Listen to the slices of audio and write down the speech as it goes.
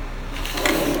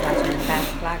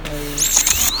block news.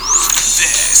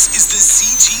 This is the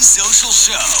CT Social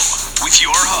Show with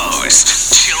your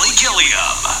host, Chilly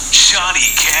Guilliam, Shani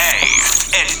K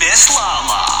and Ms.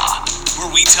 Lala, where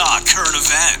we talk current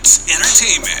events,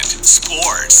 entertainment,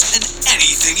 sports, and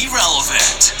anything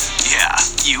irrelevant. Yeah,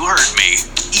 you heard me.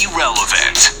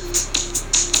 Irrelevant.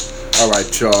 Alright,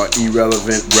 y'all.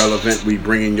 Irrelevant, relevant. We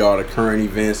bringing y'all the current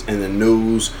events and the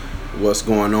news. What's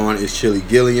going on is Chilly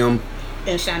Guilliam.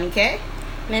 And Shani K.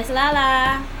 Miss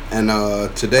Lala.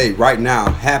 And today, right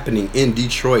now, happening in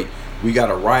Detroit, we got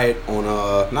a riot on,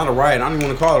 not a riot, I don't even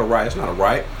want to call it a riot. It's not a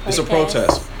riot. It's a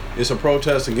protest. It's a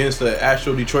protest against the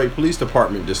actual Detroit Police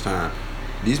Department this time.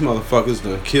 These motherfuckers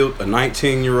done killed a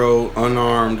 19-year-old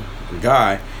unarmed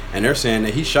guy, and they're saying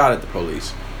that he shot at the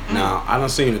police. Now, I done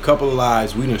seen a couple of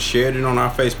lives. We done shared it on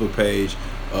our Facebook page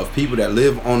of people that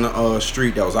live on the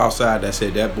street that was outside that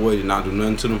said that boy did not do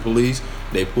nothing to the police.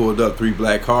 They pulled up 3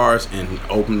 black cars and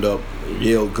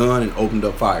yelled gun and opened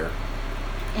up fire.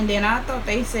 And then I thought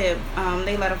they said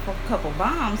they let a couple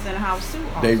bombs in the house too.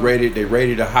 Also. They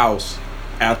raided a house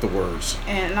afterwards.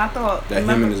 And I thought that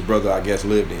him and his brother, I guess,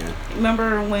 lived in.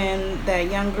 Remember when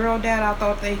that young girl died? I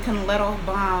thought they couldn't let off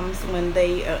bombs when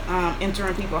they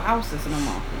entering people's houses no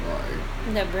more. Right.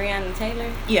 The Breonna Taylor?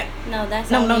 Yeah. No, that's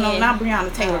no, not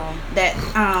Breonna Taylor. That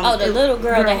the little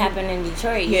girl that happened in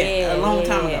Detroit. Yeah, a long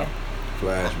time ago.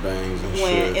 Flashbangs and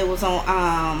when shit. It was on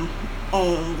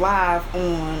live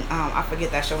on I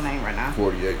forget that show name right now.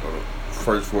 48,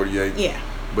 first 48. Yeah.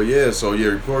 But yeah, so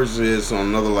reports is on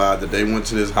another live that they went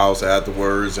to this house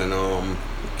afterwards and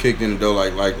kicked in the door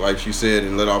like she said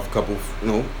and let off a couple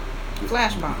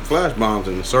flash bombs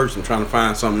and searched them trying to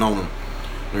find something on them.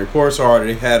 The reports are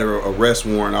they had an arrest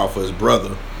warrant off of his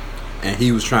brother, and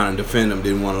he was trying to defend him.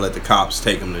 Didn't want to let the cops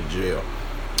take him to jail.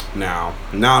 Now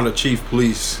the chief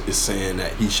police is saying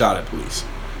that he shot at police.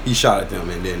 He shot at them,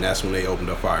 and then that's when they opened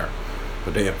up fire.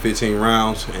 But they have 15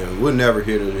 rounds, and we'll never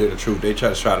hear the truth. They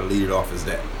try to lead it off as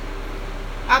that.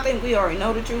 I think we already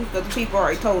know the truth because the people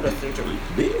already told us the truth.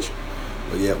 Bitch.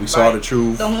 But yeah, we saw the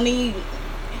truth. Don't need,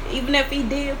 even if he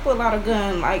did pull out a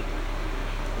gun, like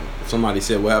somebody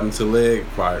said, what happened to leg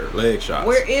shots?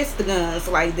 Where is the guns?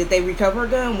 Like, did they recover a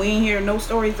gun? We ain't hear no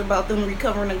stories about them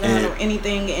recovering a gun or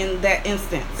anything in that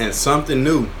instance. And something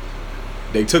new,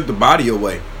 they took the body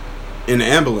away in the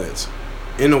ambulance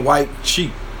in a white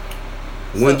sheet.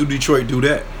 When do Detroit do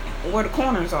that? Where the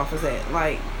coroner's office at?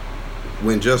 Like,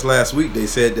 when just last week they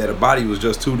said that a body was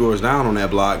just 2 doors down on that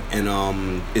block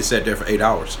and it sat there for 8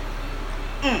 hours.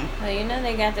 Well,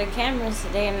 they got their cameras.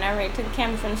 They already took the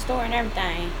cameras from the store and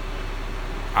everything.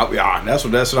 That's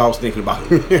what I was thinking about.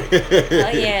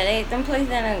 Them police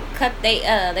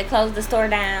they closed the store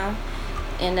down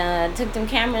and took them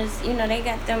cameras. They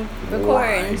got them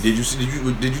recordings. Did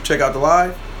you check out the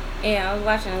live? Yeah, I was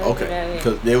watching a little bit of it.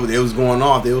 Because they was going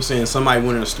off. They were saying somebody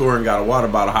went in the store and got a water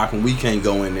bottle. How come we can't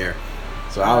go in there?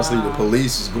 So obviously the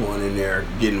police is going in there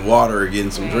getting water or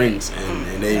getting some drinks,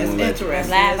 and they didn't let.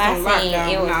 Live I seen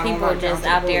it was people just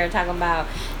out there talking about.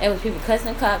 It was people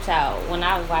cussing cops out when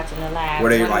I was watching the live.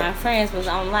 One of my friends was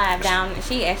on live down.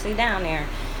 She actually down there.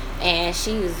 And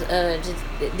she was just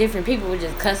different people were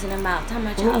just cussing them out, talking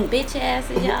about y'all bitch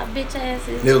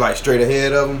asses. They were like straight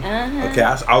ahead of them. Okay,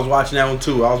 Uh-huh. I was watching that one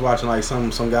too. I was watching like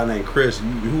some guy named Chris.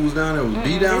 Who was down there? Was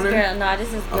B down there?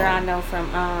 This is a girl I know from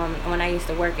when I used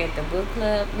to work at the book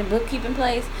club, the bookkeeping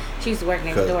place. She used to work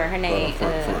next door. Her name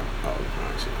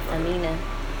Amina.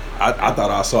 I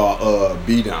thought I saw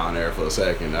B down there for a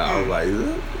second. I was like,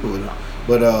 no.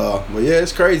 But yeah,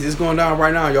 it's crazy. It's going down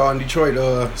right now, y'all, in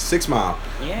Detroit, 6 Mile.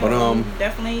 Yeah, but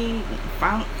definitely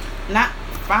not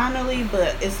finally,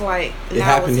 but it's like it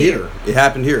happened here. It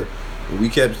happened here.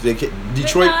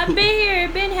 Detroit. No, it's been here.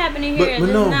 It been happening here. But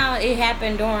no. Now it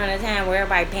happened during a time where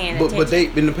everybody paying attention. But they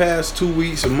in the past 2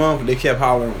 weeks, a month, they kept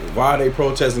hollering, why are they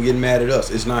protesting, getting mad at us?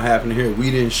 It's not happening here.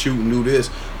 We didn't shoot and do this.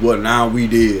 Well, now we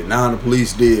did. Now the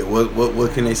police did.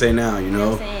 What can they say now? You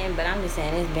know. I'm just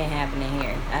saying it's been happening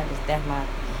here.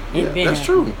 That's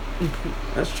true.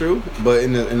 That's true. But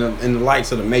in the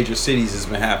lights of the major cities, it's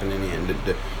been happening in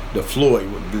the Floyd,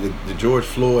 the George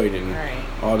Floyd, and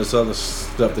all this other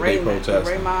stuff that they protest.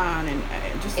 Raymond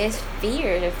and just it's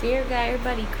fear. The fear got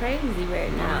everybody crazy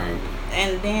right now. Right.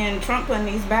 And then Trump putting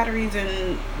these batteries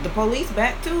in the police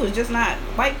back too. It's just not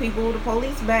white people. The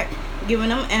police back giving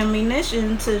them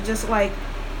ammunition to just like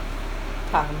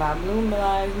talking about blue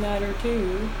lives matter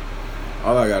too.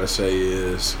 All I gotta say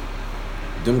is,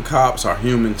 them cops are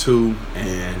human too,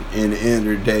 and in the end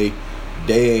of the day,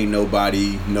 they ain't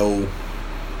nobody no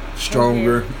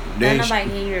stronger. Don't nobody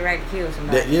give you the right to kill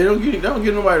somebody. They don't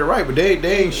get nobody the right, but they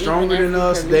ain't stronger than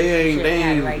us. They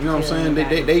ain't you know what I'm saying?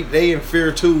 They in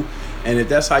fear too. And if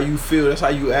that's how you feel, that's how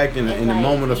you act in the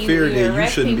moment of fear, then you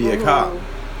shouldn't be a cop.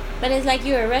 But it's like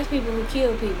you arrest people who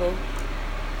kill people.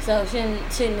 So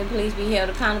shouldn't the police be held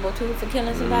accountable too for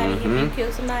killing somebody if you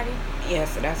kill somebody? Yeah,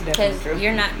 so that's definitely true. Because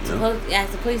you're not supposed,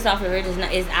 as a police officer,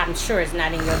 I'm sure it's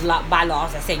not in your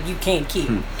bylaws that say you can't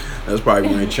kill. That's probably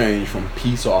when it changed from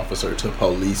peace officer to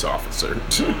police officer.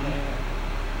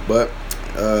 But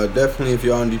definitely, if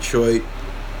y'all in Detroit,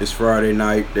 it's Friday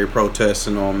night. They're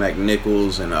protesting on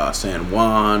McNichols and San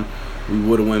Juan. We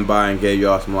would have went by and gave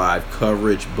y'all some live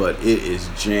coverage, but it is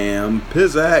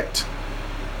jam-pizzacked.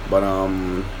 But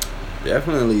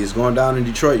definitely it's going down in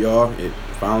Detroit, y'all. It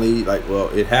finally,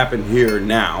 it happened here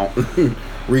now,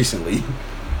 recently.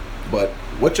 But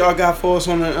what y'all got for us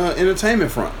on the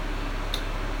entertainment front?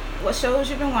 What shows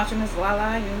you been watching, Miss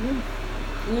Lala?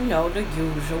 You know the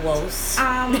usuals.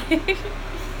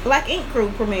 Black Ink Crew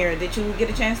premiere. Did you get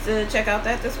a chance to check out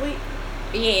that this week?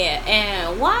 Yeah,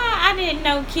 and why I didn't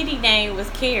know Kitty name was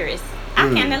Karis. I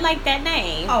kind of like that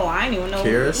name. Oh, I didn't even know.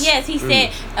 Karis? Yes, he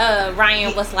said,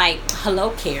 Ryan was like,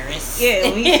 hello, Karis. Yeah,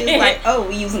 he was like, oh,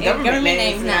 we using government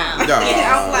names now.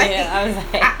 Yeah, I was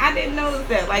like, I didn't notice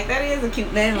that. Like, that is a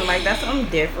cute name. Like, that's something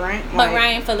different. But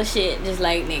Ryan full of shit, just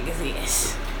like niggas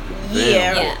is.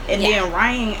 Yeah. Then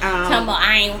Ryan talking about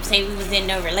I ain't say we was in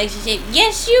no relationship.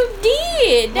 Yes, you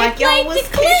did. They like y'all was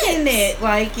kicking it.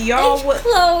 Like y'all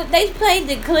they played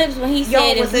the clips when he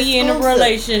said if we in a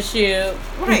relationship.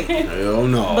 Right. Hell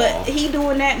no. But he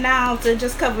doing that now to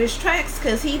just cover his tracks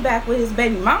because he back with his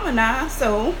baby mama now.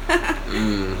 So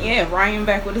yeah, Ryan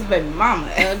back with his baby mama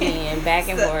again, back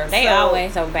and forth. They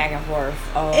always so back and forth.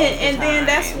 And then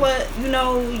that's what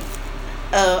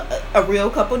a real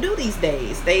couple do these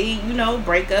days. They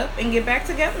break up and get back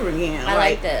together again.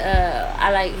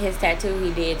 I like his tattoo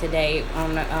he did today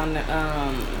on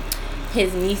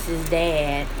his niece's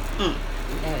dad.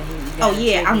 Oh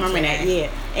yeah, I remember that. Yeah,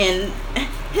 and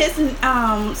his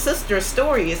sister's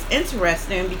story is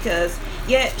interesting because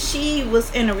she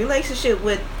was in a relationship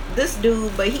with this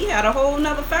dude, but he had a whole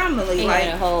nother family. He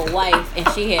had a whole wife, and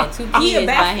she had 2 kids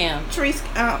by him.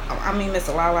 Miss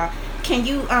Lala. Can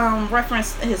you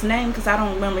reference his name? Because I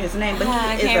don't remember his name, but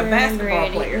he is a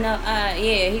basketball player.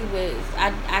 He was.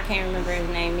 I can't remember his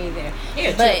name either.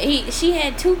 Yeah, but she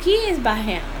had 2 kids by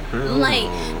him.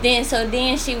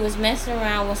 Then she was messing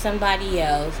around with somebody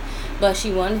else, but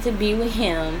she wanted to be with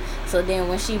him. So then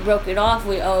when she broke it off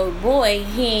with old boy,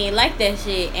 he ain't like that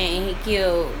shit, and he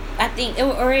killed. I think it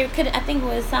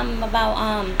was something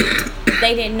about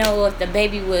they didn't know if the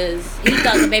baby was. He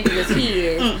thought the baby was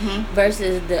his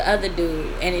versus the other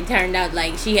dude, and it turned out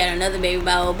like she had another baby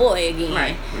by old boy again.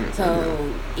 Right.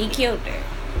 So he killed her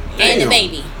and the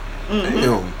baby.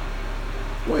 Damn.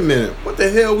 Wait a minute. What the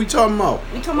hell we talking about?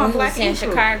 We talking about Black in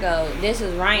Chicago. This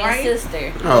is Ryan's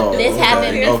sister. Oh, this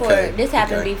happened before. Okay. This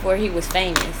happened before he was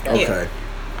famous. Though. Okay.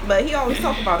 But he always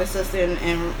talk about his sister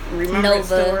and remember his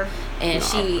story. And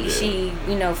she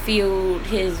fueled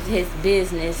his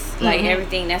business, like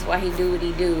everything. That's why he do what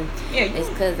he do. Yeah, it's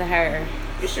because of her.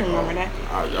 You should remember that.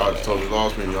 Y'all just totally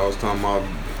lost me. Y'all was talking about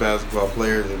basketball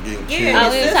players and getting killed. Oh,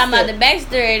 we was talking about the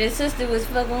backstory. The sister was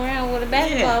fucking around with a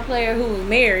basketball player who was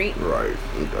married. Right.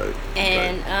 Okay.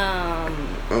 And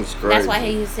that's crazy. That's why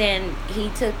he was saying he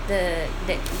took the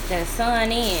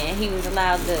son in. He was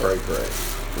allowed to. Cray.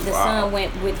 The son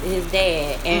went with his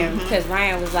dad, and because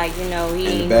Ryan was like, he. And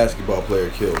the basketball player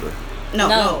killed her.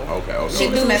 No. Okay. She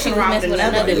was messing around with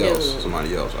another dude.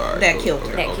 Somebody else. All right. That killed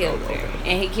her.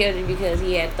 And he killed her because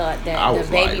he had thought that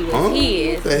the baby was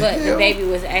his, but the baby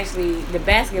was actually the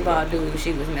basketball dude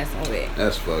she was messing with.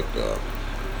 That's fucked up.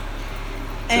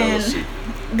 And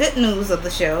good news of the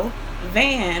show,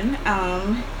 Van,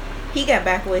 he got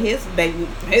back with his baby,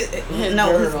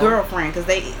 his girlfriend,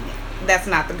 because that's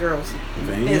not the girl's,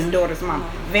 his daughter's mom.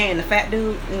 Van, the fat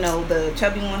dude, the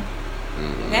chubby one.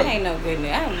 That ain't no good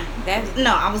news.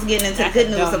 I was getting into the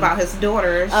good news about his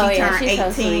daughter. She turned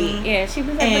 18. So yeah, she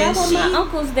was like, but I want my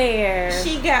uncles there.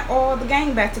 She got all the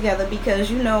gang back together because,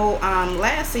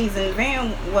 last season,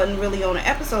 Van wasn't really on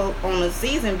the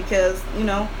season because,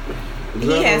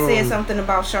 he had said something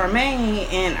about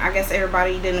Charmaine, and I guess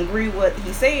everybody didn't agree what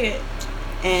he said.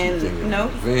 And,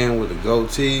 Van with the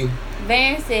goatee.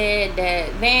 Van said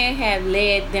that Van had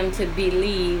led them to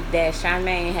believe that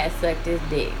Charmaine had sucked his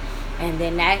dick. And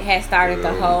then that had started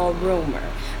the whole rumor.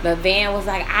 But Van was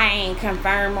like, I ain't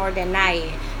confirmed or denied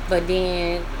it. But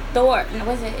then Thor.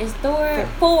 Was it? Is Thor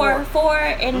four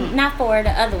and not four?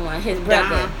 The other one, his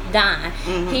brother Don.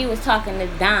 He was talking to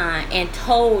Don and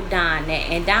told Don that,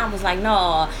 and Don was like,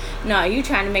 "No, you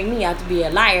trying to make me out to be a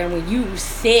liar when you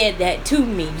said that to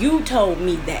me. You told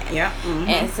me that." Yeah.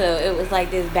 And so it was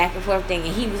like this back and forth thing,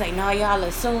 and he was like, "No, y'all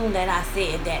assume that I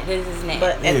said that. This is that."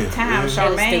 But at the time,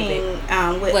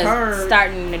 Charmaine with was her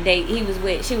starting the date. She was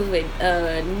with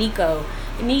Nico.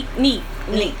 Neek.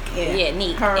 Yeah,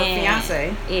 Neek. Her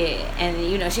fiance. Yeah,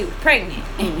 and she was pregnant.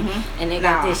 And they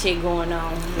got this shit going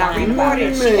on. Now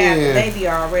reported she had the baby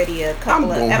already a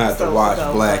couple of episodes ago. I'm gonna have to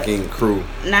watch Black Ink Crew.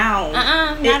 Now,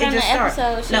 not on the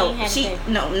episode.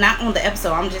 Not on the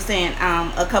episode. I'm just saying,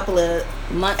 a couple of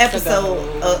months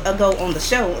ago on the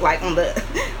show, like on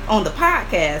the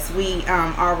podcast, we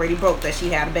already broke that she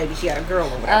had a baby. She had a girl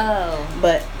or whatever. Oh,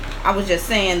 but I was just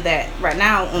saying that right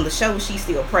now on the show she's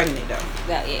still pregnant though.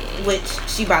 Yeah. Which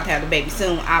she about to have the baby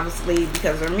soon, obviously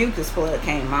because her mucus plug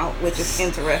came out, which is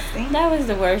interesting. That was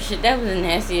the worst shit. That was the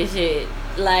nastiest shit.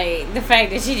 Like the fact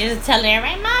that she just telling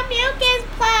everybody my mucus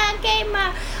plug came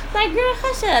out. Like, girl,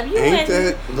 hush up. Ain't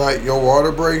that like your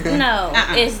water breaking? No,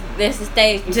 this is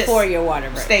stage before your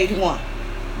water break. Stage 1.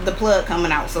 The plug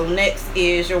coming out. So next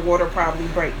is your water probably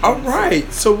break. All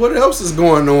right. So what else is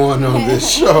going on this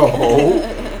show?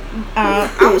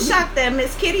 I was shocked that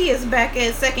Miss Kitty is back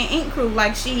at Second Ink Crew,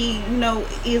 like she,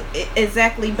 is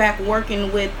exactly back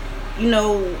working with,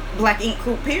 Black Ink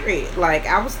Crew. Period. Like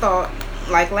I was thought,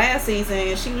 like last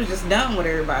season, she was just done with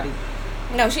everybody.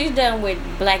 No, she's done with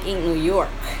Black Ink New York.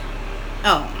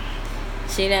 Oh.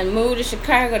 She done moved to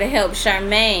Chicago to help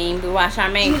Charmaine while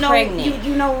Charmaine's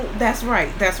pregnant. That's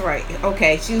right.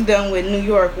 Okay, she's done with New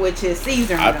York, which is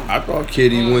Caesar. I thought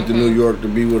Kitty went to New York to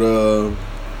be with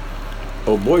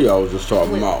y'all was just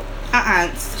talking about.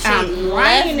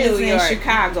 Ryan is in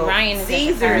Chicago.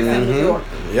 Caesar is in New York.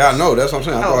 Yeah, I know. That's what I'm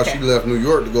saying. I thought she left New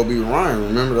York to go be with Ryan.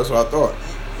 Remember, that's what I thought.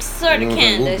 Sort of,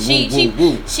 kinda.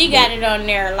 She got it on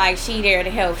there like she there to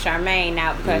help Charmaine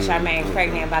out because Charmaine's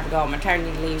pregnant, about to go on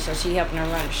maternity leave, so she helping her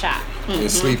run the shop. And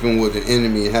sleeping with the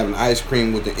enemy and having ice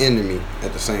cream with the enemy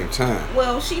at the same time.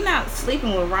 Well, she not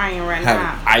sleeping with Ryan right having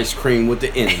now. Ice cream with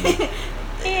the enemy.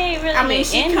 Really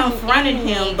she confronted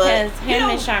him, but him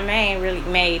and Charmaine really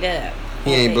made up.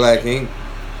 He ain't Black Ink.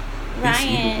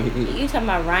 Ryan, you talking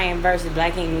about Ryan versus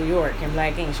Black Ink New York and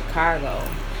Black Ink Chicago?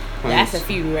 That's a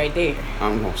feud right there.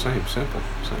 I'm gonna same.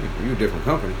 You a different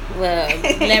company. Well,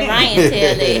 let Ryan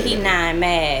tell it. He 9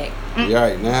 Mag. Yeah,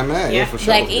 right, 9 Mag. Yeah, for sure.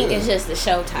 Black Ink is just the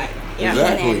show title.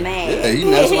 Exactly. 9 Mag.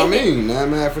 Yeah, that's what I mean. 9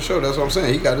 Mag for sure. That's what I'm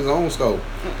saying. He got his own stove.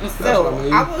 So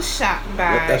I was shocked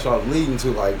by. That's what I was leading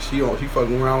to. Like she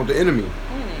fucking around with the enemy.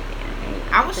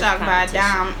 I was shocked by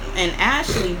Dom and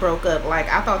Ashley broke up. Like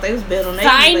I thought they was building their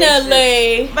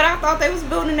relationship. But I thought they was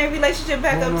building their relationship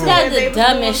back up to that's the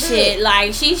dumbest shit.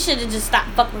 Like she should have just stopped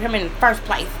fucking with him in the first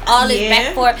place. All this back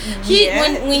and forth.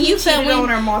 When you found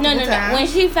when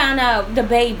she found out the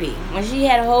baby, when she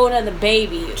had a whole other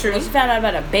baby, when she found out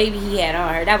about a baby he had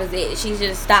on her, that was it. She should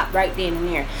have stopped right then and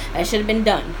there. That should have been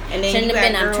done. And then shouldn't you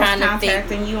have been. I'm trying to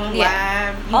think. You on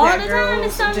live. You all the time.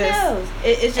 It's something else.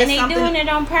 It's just and they doing it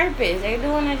on purpose. They're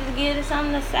doing it to give her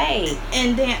something to say.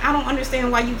 And then I don't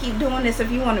understand why you keep doing this if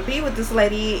you want to be with this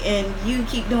lady and you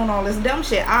keep doing all this dumb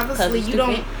shit. Obviously you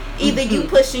don't. Either you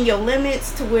pushing your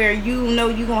limits to where you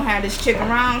gonna have this chick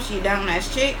around, she a down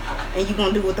ass chick, and you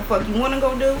gonna do what the fuck you wanna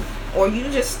go do, or you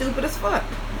just stupid as fuck.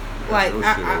 Like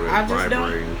I just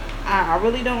don't. I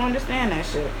really don't understand that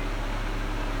shit.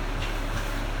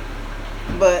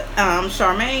 But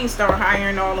Charmaine started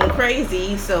hiring all them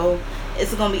crazy, so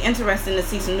it's gonna be interesting to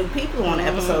see some new people on the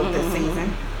episode this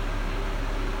season.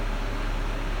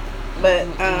 But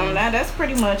that's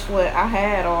pretty much what I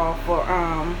had all for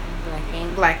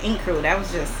Black Ink Crew. That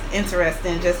was just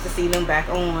interesting just to see them back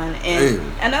on. And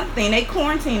another thing, they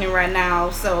quarantining right now,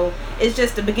 so it's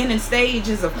just the beginning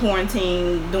stages of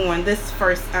quarantine during this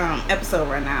first episode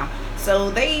right now. So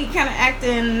they kind of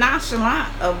acting nonchalant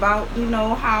about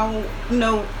how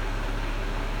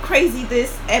crazy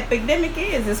this epidemic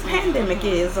is, this pandemic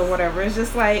is, or whatever. It's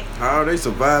just like, how are they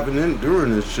surviving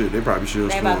during this shit? They probably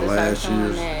should have started last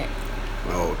year.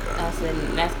 Oh, okay.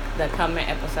 That's the coming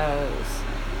episodes.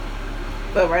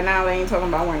 But right now they ain't talking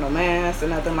about wearing no mask or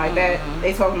nothing like that.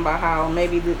 They talking about how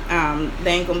maybe they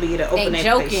ain't gonna be able to open their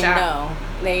shop. They joking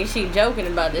though. She joking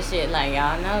about this shit like,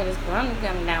 y'all know this corona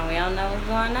coming down. We all know what's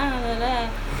going on.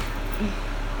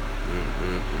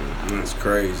 That's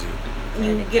crazy.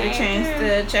 You get a chance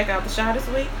to check out the show this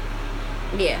week?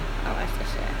 Yeah, I watched the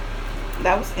show.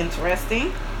 That was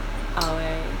interesting.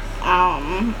 Always.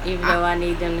 Even though I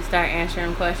need them to start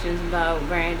answering questions about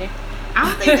Brandon. I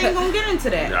don't think they're gonna get into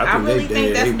that. Yeah, I really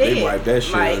think that's dead. They wiped that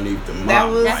shit underneath the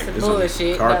mop. That's the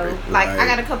bullshit, carpet. Like, I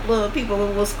got a couple of people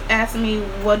who was asking me,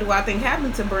 what do I think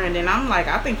happened to Brandon? I'm like,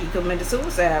 I think he committed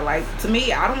suicide. Like, to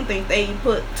me, I don't think they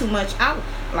put too much out.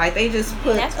 Like, they just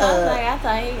put that's what I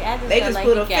thought they just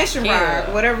put a fishing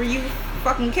rod, whatever you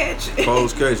fucking catch.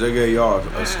 Closed case. They gave y'all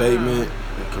a statement,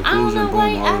 a conclusion. I don't know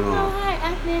why. Boom, I don't know how.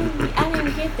 I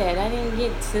didn't get that. I didn't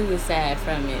get suicide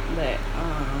from it, but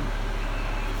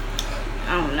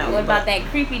I don't know. What about that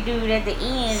creepy dude at the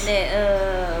end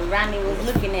that Ronnie was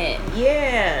looking at?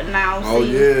 Yeah. Now. Oh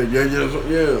see, yeah.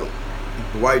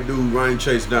 The white dude Ronnie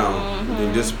chased down and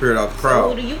then disappeared out the crowd.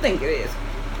 So who do you think it is?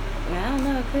 I don't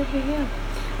know. It could be him.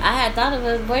 I had thought it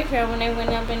was his boyfriend when they went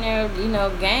up in there,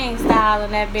 gang style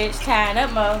and that bitch tying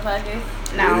up motherfuckers.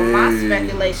 Now, my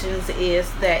speculations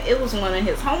is that it was one of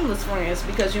his homeless friends,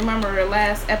 because you remember the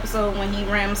last episode when he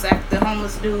ransacked the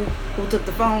homeless dude who took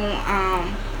the phone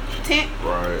tent?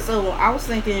 Right. So I was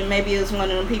thinking maybe it was one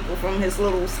of them people from his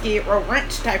little skid row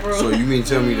wrench type of. So you mean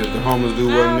tell me that the homeless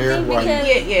dude wasn't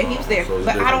there? Yeah, he was there, so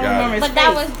but I don't remember his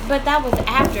face. But that was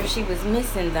after she was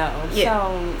missing though. Yeah.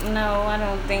 So no, I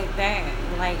don't think that.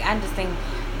 Like, I just think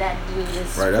that dude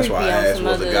is right. That's why I asked,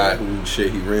 was the guy who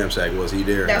he ransacked, was he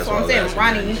there? That's what I'm saying.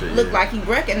 Ronnie looked like he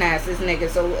recognized this nigga,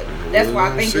 so that's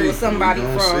why I think it was somebody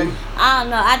from. I don't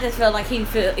know. I just felt like he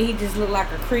just looked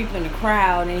like a creep in the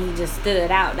crowd, and he just stood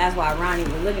out. That's why Ronnie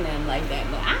was looking at him like that.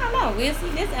 But I don't know. We'll see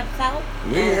this episode.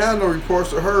 We ain't had no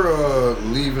reports of her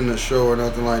leaving the show or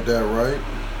nothing like that, right?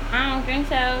 I don't think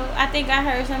so. I think I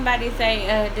heard somebody say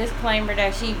a disclaimer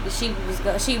that she was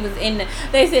in the.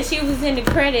 They said she was in the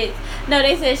credits. No,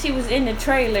 they said she was in the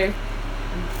trailer.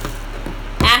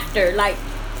 After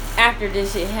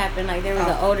this shit happened, like there was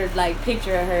an older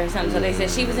picture of her or something. So they said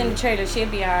she was in the trailer. She'll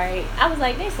be alright. I was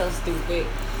like, they so stupid.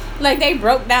 Like they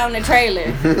broke down the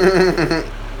trailer.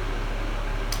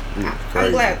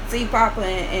 I'm glad to see Papa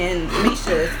and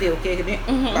Misha is still kicking it.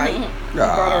 Like, he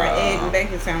brought her an egg and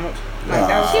bacon sandwich. Like,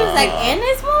 that she was like, in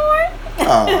this more?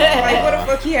 Like, what the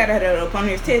fuck he had that up on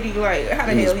his titty? Like, how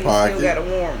the hell he still got a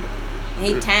warm?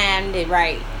 He timed it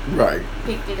right. Right.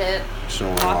 Picked it up.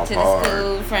 Showing walked off to the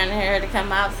school in front of her to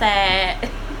come outside.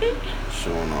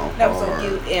 Showing off that was so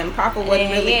cute. And Papa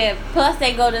wasn't really. Yeah, plus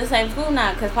they go to the same school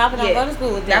now because Papa don't go to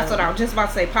school with them. That's what I was just about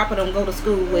to say. Papa don't go to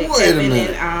school with Kevin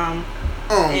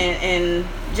and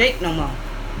Jake no more.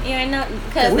 You ain't know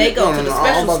because they go to the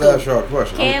special school. I'm about to ask y'all a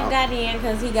question. Kev got in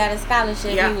because he got a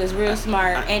scholarship. He was real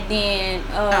smart. And then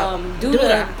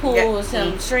Duda pulled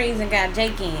some strings and got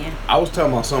Jake in. I was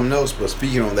talking about something else, but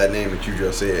speaking on that name that you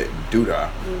just said, Duda.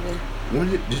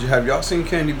 When did you have y'all seen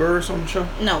Candy Burris on the show?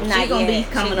 No, she's gonna be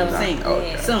coming up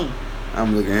soon.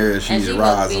 I'm looking here. She's and she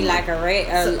must be like a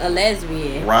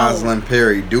lesbian. Rosalind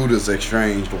Perry, Duda's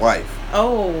estranged wife.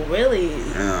 Oh, really?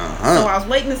 So I was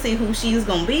waiting to see who she's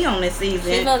gonna be on this season.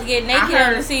 She's supposed to get naked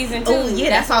on the season 2. Oh yeah,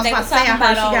 that's what I was about to say. I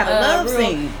heard she got a love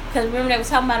scene. Because remember they was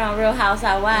talking about on Real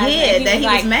Housewives. Yeah, that he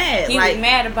was mad. He was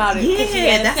mad about it.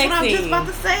 Yeah, that's what I was just about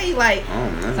to say. Like,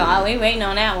 so we waiting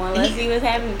on that one. Let's see what's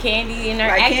happening. Candy in her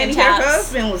acting Candy, chops. her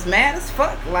husband was mad as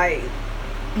fuck. Like.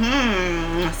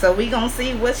 So we gonna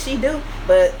see what she do,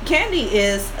 but Candy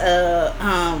is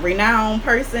a renowned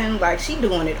person. Like she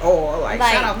doing it all. Like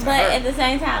shout out to her. But at the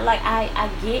same time, like I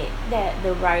get that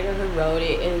the writer who wrote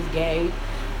it is gay,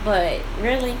 but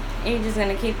really, you're just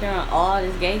gonna keep throwing all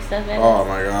this gay stuff at us. Oh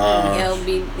my god!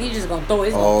 You just gonna throw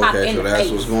it. Gonna pop in the face.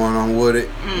 That's what's going on with it.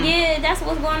 Yeah, that's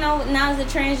what's going on now. It's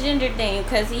a transgender thing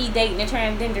because he dating a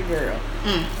transgender girl.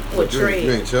 With you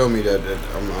ain't tell me that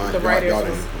the writers y'all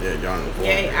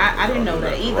I didn't know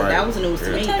that either. That was news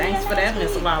to me. Thanks for that,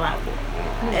 Miss Lala.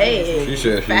 Hey, she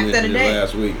said she mentioned it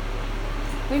last week.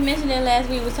 We mentioned it last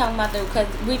week. We was talking about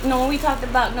when we talked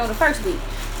about the first week.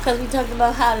 Because we talked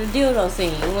about how the dildo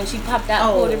scene when she popped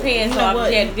out, pulled her pants off,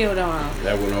 she had the dildo on.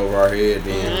 That went over our head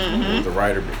then with the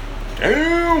writer.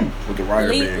 Damn! With the writer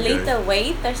being Lena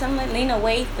Waithe or something like Lena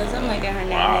Waithe or something like that. Her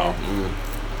name is.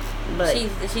 But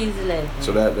she's a lesbian.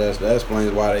 So that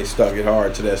explains why they stuck it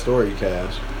hard to that story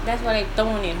cast. That's why they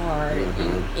throwing it hard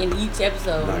in each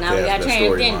episode. Now we got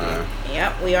transgender.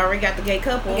 Yep, we already got the gay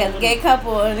couple. We got the gay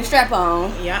couple and the strap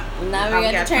on. Yep. Now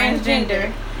we got the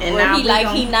transgender. And where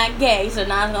now he not gay, so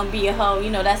now it's gonna be a whole,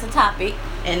 that's a topic.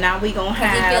 And now we gonna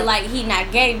have. He feel like he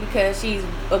not gay because she's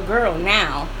a girl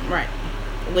now. Right.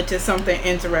 Which is something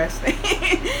interesting.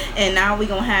 And now we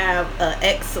gonna have an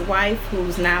ex-wife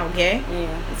who's now gay.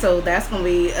 Yeah. So that's gonna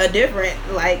be a different.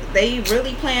 Like they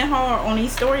really playing hard on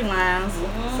these storylines.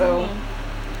 So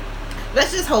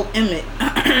let's just hope Emmett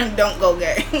don't go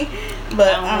gay.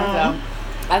 But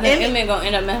I think Emmett gonna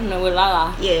end up messing with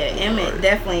Lala. Yeah, Emmett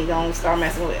definitely gonna start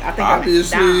messing with. I think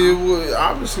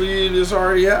obviously it is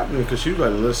already happening because she's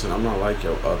like, listen, I'm not like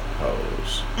your other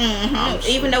hoes.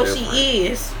 Even though she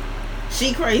is,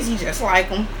 she crazy just like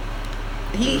him.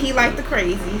 He like the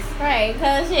crazies. Right,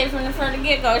 cause shit from the front of the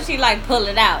get go, she like pull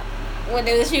it out when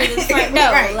they was shooting the front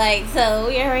door. Right. Like, so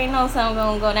we already know something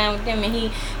gonna go down with them, and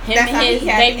him and his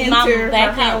baby mama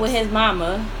back here with his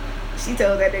mama. She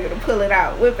told that nigga to pull it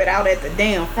out, whip it out at the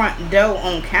damn front door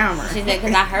on camera. She said,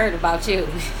 because I heard about you.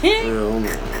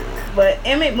 But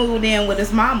Emmett moved in with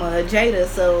his mama, Jada,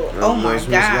 so, oh my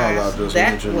gosh,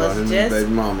 that was just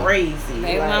crazy.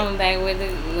 Baby mama back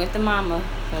with the mama.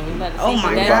 So we about to oh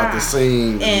my God. About the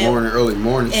scene, early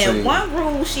morning scene. And one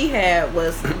rule she had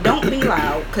was don't be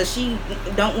loud, because she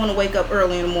don't want to wake up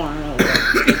early in the morning.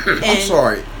 I'm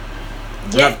sorry.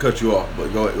 Not to cut you off,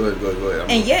 but go ahead.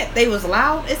 And yet they was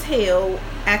loud as hell,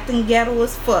 acting ghetto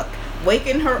as fuck,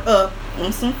 waking her up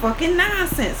on some fucking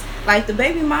nonsense. Like the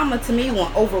baby mama to me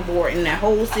went overboard in that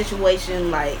whole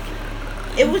situation. Like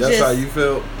it was That's just. how you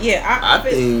felt. Yeah, I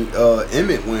think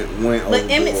Emmett went overboard. But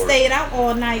Emmett stayed out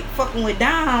all night fucking with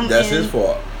Dom. That's his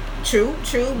fault. True.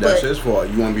 That's his fault.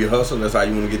 You want to be a hustler. That's how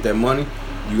you want to get that money.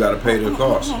 You got to pay the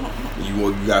cost.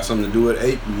 You got something to do at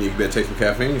 8. You better take some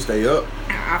caffeine and stay up.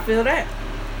 I feel that.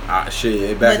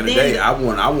 Shit, back in the day, I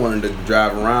wanted to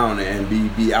drive around and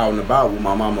be out and about with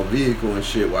my mama vehicle and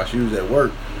shit while she was at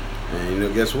work.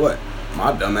 And guess what?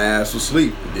 My dumb ass was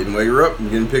asleep. Didn't wake her up and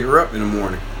didn't pick her up in the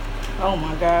morning. Oh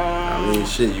my God. I mean,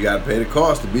 shit, you got to pay the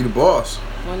cost to be the boss.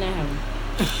 When that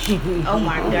happened? Oh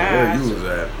my God. Where you was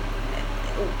at?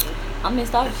 I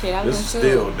missed all the shit. I was This is in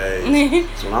still school. days.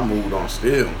 So when I moved on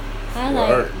still.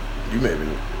 You may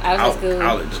be out of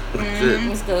college. Shit.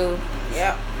 In school.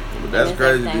 Yep. But that's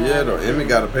crazy. Yeah, though. Emmett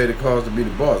got to pay the cost to be the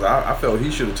boss. I felt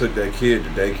he should have took that kid to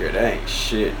daycare. That ain't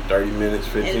shit. 30 minutes,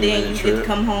 15 minutes. And then you get to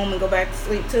come home and go back to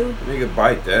sleep too. Nigga,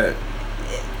 bite that.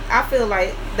 I feel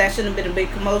like that shouldn't have been a big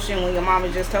commotion when your mama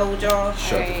just told y'all.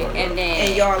 Shut the fuck up.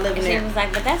 And y'all living there. She was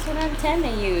like, but that's what I'm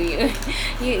telling you.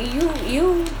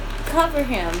 You cover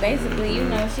him. Basically, you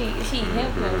know, she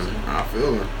helped him. I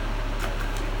feel her.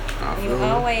 You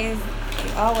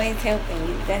always helping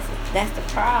you. That's the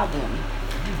problem.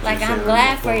 Like, I'm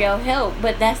glad for your help,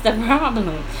 but that's the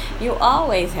problem. You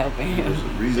always helping him. There's a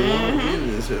reason why I'm getting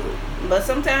this help. But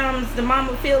sometimes the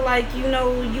mama feel like, you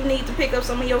need to pick up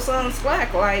some of your son's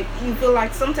slack. Like, you feel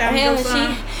like sometimes your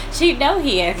son... She know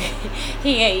he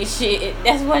ain't shit.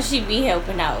 That's why she be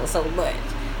helping out so much.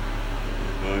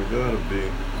 I gotta be.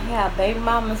 Yeah, baby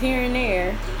mama's here and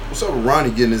there. What's up with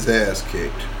Ronnie getting his ass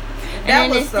kicked?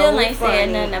 And then it still ain't said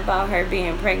nothing about her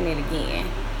being pregnant again.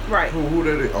 Right. Who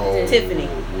that is? Oh, Tiffany.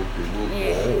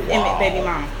 Yeah. Emmett, baby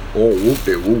mama. Oh,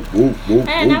 whoop.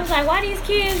 And I was like, why these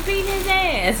kids beating his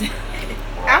ass?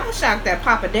 I was shocked that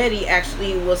Papa Daddy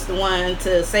actually was the one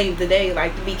to save the day,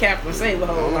 like to be Captain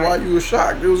Save-A-Hole. Why you was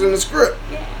shocked? It was in the script.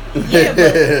 Yeah,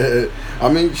 but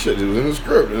I mean, shit, it was in the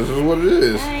script. This is what it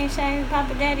is. I ain't saying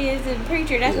Papa Daddy is a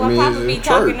preacher. That's why he's Papa be in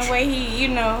talking church. the way he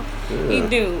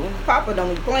do. Papa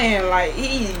don't be playing like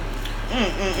he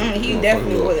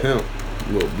definitely would. Pimp.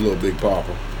 Little big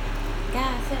Papa.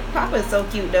 God said Papa's so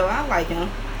cute though. I like him.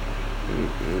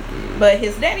 But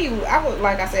his daddy, I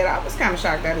was kind of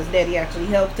shocked that his daddy actually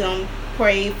helped him,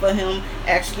 prayed for him,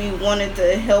 actually wanted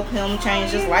to help him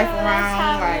change his life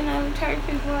around. Like, church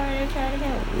people are there trying to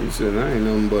help. He said, I ain't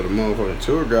nothing but a motherfucking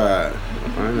tour guide.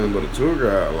 I ain't nothing but a tour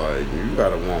guide. Like, you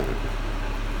gotta want it.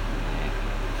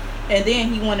 And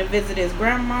then he went to visit his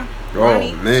grandma. Oh,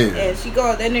 Ronnie, man. And she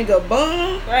called that nigga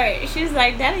bum. Right. She's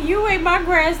like, Daddy, you ain't my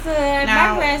grandson.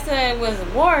 Now, my grandson was a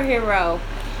war hero.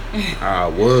 I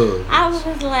was. I was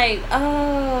just like,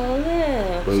 oh,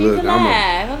 look. But She's look,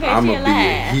 alive. I'm she going to be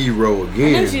a hero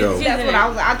again, though. That's what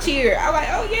I cheered. I was like,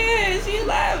 oh, yeah, she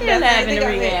alive. She alive in the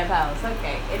rehab house.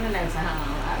 Okay. In the nursing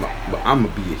home. But I'm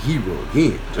going to be a hero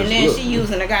again. Just and then look. she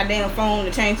using a goddamn phone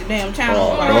to change the damn channel.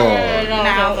 Oh, like, dog.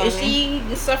 now, is she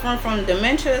suffering from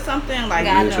dementia or something? Like,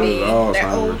 Alzheimer's,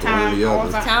 that old time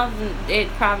Alzheimer's. It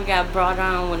probably got brought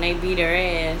on when they beat her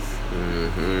ass.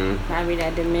 Mm-hmm. Probably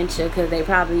that dementia because they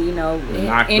probably, knocked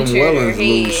them injured wellings her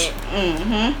loose.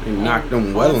 head. They knocked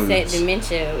them wellings. Onset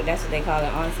dementia, that's what they call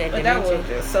it, onset but dementia. That was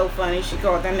just so funny. She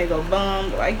called that nigga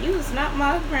bum. Like, you is not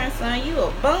my grandson. You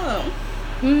a bum.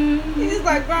 Mm-hmm. He's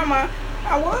like, Grandma,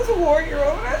 I was a war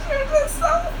hero. That shit was just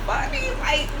so funny.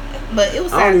 Like, but it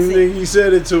was sad. I don't even think he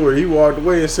said it to her. He walked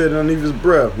away and said it underneath his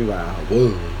breath. He like, I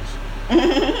was.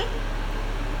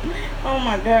 Oh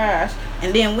my gosh.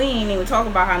 And then we ain't even talk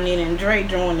about how Nina and Dre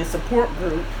joined the support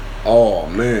group. Oh,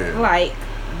 man. Like,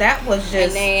 that was just...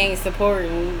 And they ain't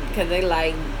supporting because they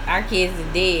like, our kids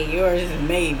are dead, yours is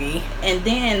maybe. And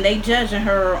then they judging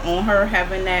her on her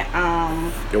having that...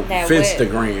 your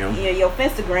Finstagram. Yeah, your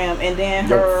Finstagram. And then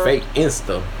your fake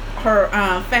Insta. Her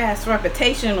fast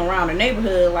reputation around the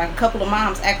neighborhood. Like, a couple of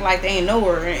moms act like they ain't know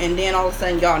her. And then all of a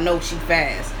sudden, y'all know she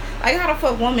fast. Like, how the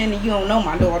fuck one minute you don't know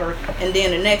my daughter, and then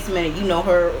the next minute you know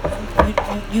her,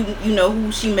 you know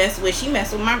who she messed with. She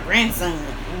messed with my grandson.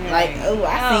 Right. Like,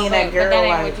 I seen that girl. But that ain't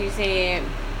like, what you said.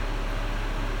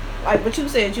 Like, but you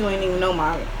said you ain't even know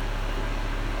my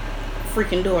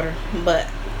freaking daughter. But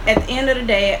at the end of the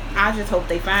day, I just hope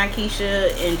they find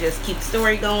Keisha and just keep the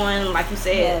story going. Like you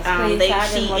said, yes, I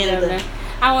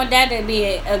want that to be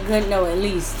a good note at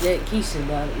least, that Keisha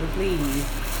does, please.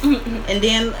 And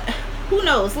then... Who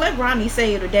knows? Let Ronnie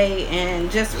save the day and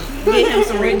just get him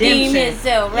some redemption. Redeem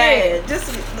himself, right? Yeah,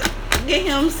 just get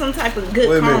him some type of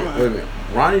good karma. Wait a minute.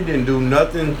 Ronnie didn't do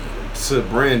nothing to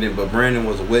Brandon, but Brandon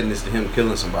was a witness to him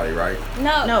killing somebody, right?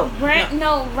 No.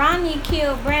 Ronnie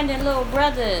killed Brandon's little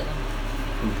brother.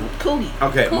 Coogie.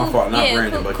 Okay, my fault. Not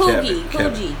Brandon, but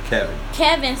Kevin.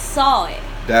 Kevin saw it.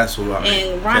 That's what I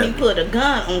mean. And Ronnie put a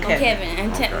gun on Kevin.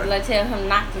 And tell him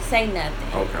not to say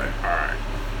nothing. Okay, all right.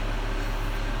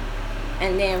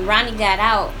 And then Ronnie got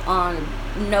out on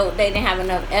they didn't have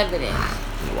enough evidence.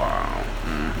 Wow.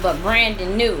 But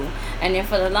Brandon knew. And then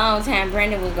for the long time,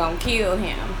 Brandon was going to kill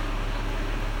him.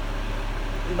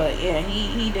 But yeah,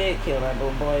 he did kill that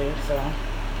little boy. So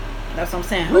that's what I'm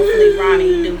saying. Hopefully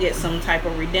Ronnie do get some type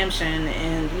of redemption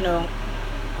and, you know,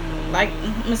 like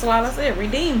Miss Lala said,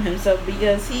 redeem himself,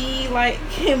 because he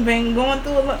been going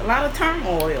through a lot of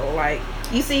turmoil. Like,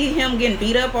 you see him getting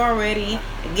beat up already,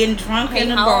 getting drunk in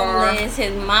the bar. His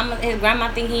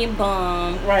grandma think he a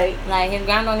bum. Right. Like, his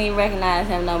grandma don't even recognize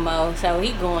him no more, so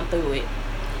he going through it.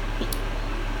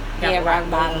 Yeah, rock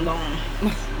bottom.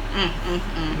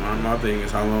 My thing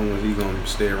is, how long was he gonna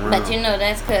stay around? But you know,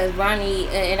 that's because Ronnie.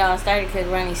 It all started because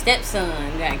Ronnie's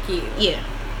stepson got killed. Yeah.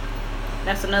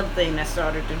 That's another thing that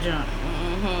started the jump.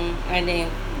 And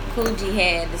then Coogee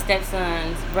had the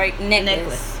stepson's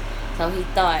necklace. So he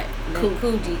thought that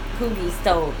Coogee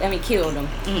killed him.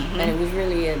 But it was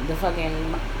really the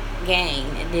fucking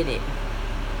gang that did it.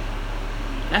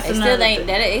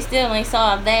 They still ain't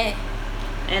solved that.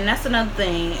 And that's another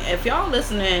thing. If y'all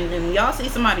listening and y'all see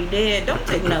somebody dead, don't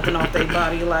take nothing off their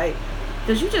body. Like,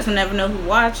 because you just never know who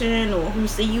watching or who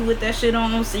see you with that shit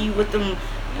on, see you with them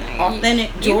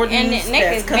authentic Jordans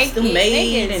that's custom made.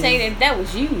 They can say that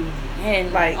was you.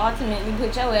 And ultimately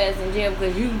put your ass in jail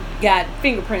because you got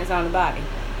fingerprints on the body.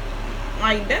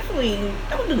 Like, definitely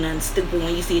don't do nothing stupid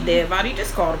when you see a dead body.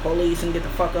 Just call the police and get the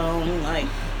fuck on. Like,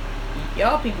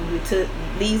 y'all people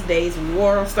these days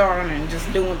world starting and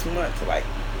just doing too much. Like,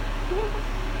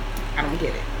 I don't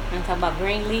get it. Want to talk about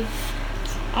Greenleaf?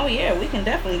 Oh yeah, we can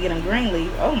definitely get them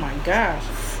Greenleaf. Oh my gosh,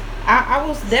 I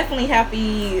was definitely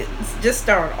happy. Just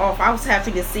start off, I was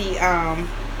happy to see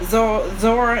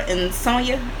Zora and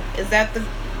Sonia. Is that the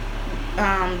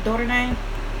daughter name?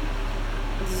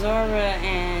 Zora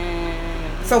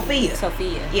and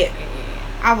Sophia. Yeah.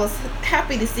 I was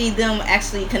happy to see them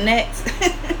actually connect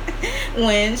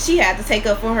when she had to take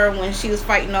up for her when she was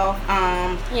fighting off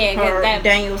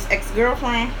Daniel's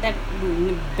ex-girlfriend. That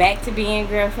back to being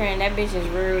girlfriend, that bitch is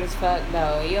rude as fuck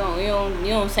though. You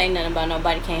don't say nothing about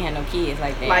nobody can't have no kids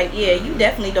like that. Like, yeah, you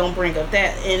definitely don't bring up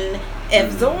that. And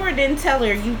if Zora didn't tell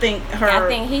her, you think her... I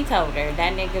think he told her.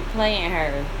 That nigga playing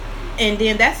her. And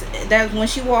then that's when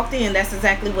she walked in, that's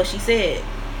exactly what she said.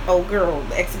 Oh girl,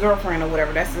 ex-girlfriend or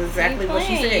whatever. That's exactly what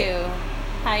she said.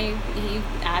 I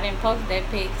didn't post that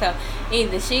pic, so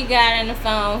either she got on the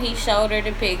phone, he showed her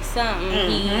the pic,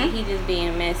 something. He just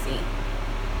being messy.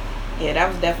 Yeah, that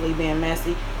was definitely being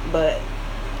messy. But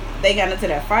they got into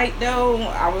that fight though.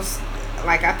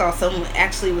 I thought something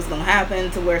actually was gonna happen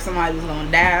to where somebody was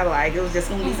gonna die. Like, it was just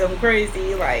gonna be something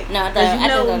crazy. Like, no, I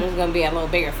thought it was gonna be a little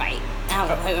bigger fight. I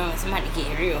was like, somebody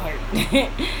get real hurt.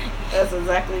 That's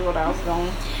exactly what I was going.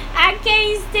 I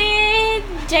can't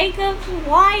stand Jacob's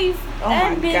wife. Oh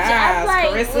that my bitch. God, like,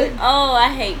 Carissa. Oh, I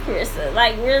hate Carissa.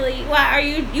 Like, really? Why are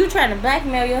you trying to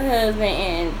blackmail your husband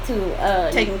and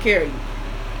to taking care of you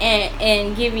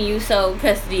and giving you sole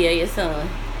custody of your son?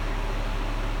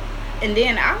 And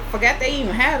then I forgot they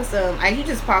even had a son. Like, he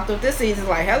just popped up this season.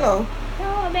 Like, hello.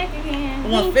 Oh, back again.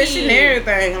 Went fishing and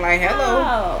everything. Like, hello.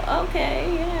 Oh,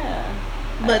 okay, yeah.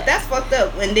 But that's fucked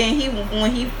up. And then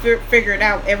when he figured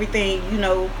out everything, you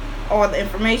know, all the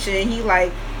information, he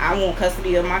like, I want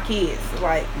custody of my kids.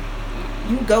 Like,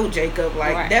 you go, Jacob.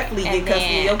 Like, definitely get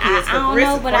custody of your kids. I don't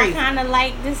know, but crazy. I kind of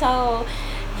like this whole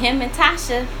him and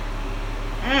Tasha.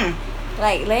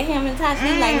 Like, let him and Tasha.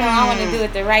 He's like, no, I want to do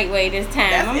it the right way this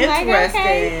time. That's I'm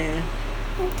interesting. Like,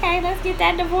 okay, let's get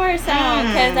that divorce on.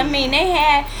 Because, I mean, they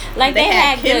had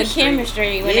good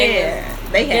chemistry when they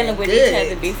were dealing with each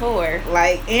other before.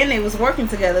 Like, and they was working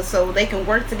together, so they can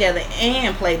work together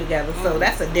and play together. So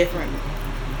that's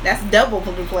that's double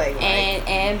play.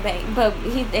 Right? But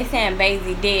they saying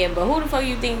Basie dead. But who the fuck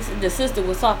you think the sister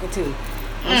was talking to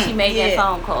when she made that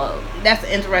phone call? That's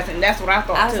interesting. That's what I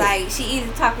thought, I was like, she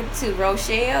either talking to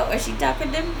Rochelle or she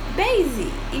talking to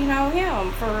Basie. You know,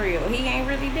 him, for real. He ain't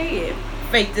really dead.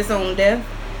 Fake this own death.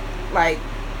 Like,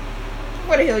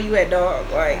 where the hell you at, dog?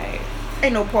 Like,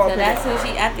 ain't no Paul. So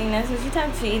I think that's who she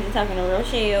talking to. She either talking to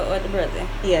Rochelle or the brother.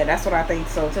 Yeah, that's what I think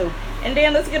so, too. And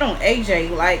then let's get on AJ.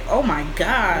 Like, oh my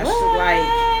gosh. What? Like,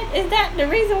 is that the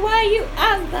reason why you...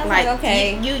 I was like,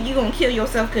 okay. You gonna kill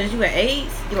yourself because you got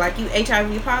AIDS? You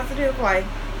HIV positive? Like,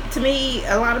 to me,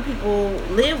 a lot of people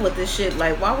live with this shit.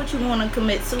 Like, why would you want to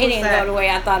commit suicide? It didn't go the way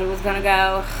I thought it was gonna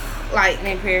go. Like,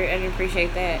 I didn't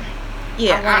appreciate that.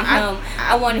 Yeah,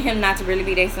 I wanted him not to really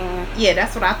be their son. Yeah,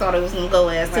 that's what I thought it was gonna go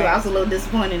as too. Right. I was a little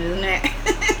disappointed in that.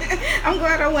 I'm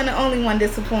glad I wasn't the only one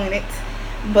disappointed,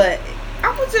 but I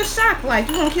was just shocked. Like,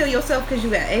 you gonna kill yourself because you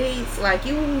got AIDS? Like,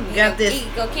 you got this? He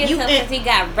go kill himself because he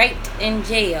got raped in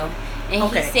jail, and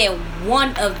he said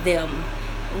one of them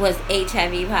was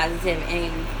HIV positive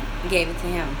and gave it to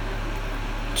him.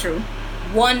 True.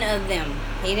 One of them.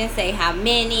 He didn't say how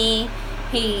many.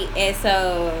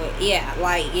 So,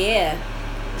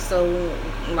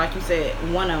 like you said,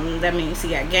 one of them, that means he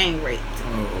got gang raped.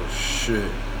 Oh,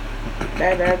 shit.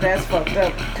 That's fucked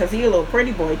up. Because he a little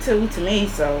pretty boy, too, to me,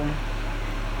 so...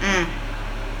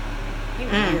 He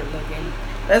was weird looking.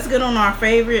 Let's get on our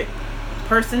favorite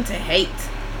person to hate.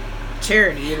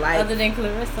 Charity. Like, other than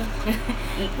Clarissa.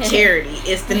 Charity.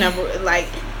 It's the number... Like,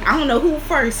 I don't know who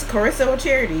first, Clarissa or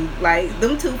Charity. Like,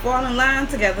 them two fall in line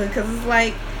together because it's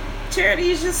like... Charity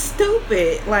is just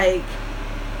stupid. Like,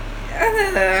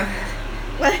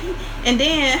 and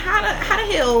then how the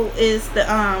hell is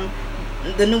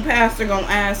the new pastor gonna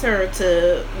ask her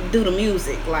to do the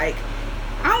music? Like,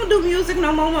 I don't do music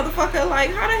no more, motherfucker.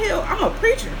 Like, how the hell? I'm a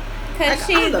preacher. Cause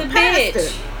she's a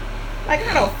bitch. Like,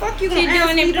 how the fuck you gonna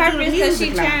ask me to do the music? Because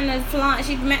she's trying to flaunt.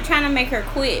 She's trying to make her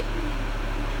quit.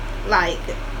 Like,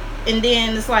 and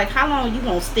then it's like, how long you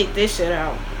gonna stick this shit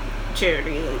out,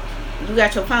 Charity? Like, you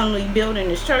got your family building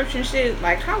this church and shit.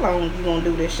 Like, how long you gonna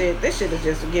do this shit? This shit is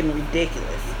just getting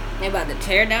ridiculous. They about to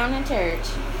tear down the church.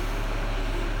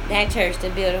 That church to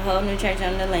build a whole new church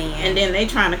on the land. And then they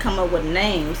trying to come up with a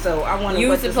name. So I wonder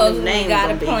what this new name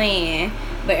got a plan,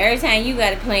 but every time you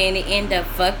got a plan, it end up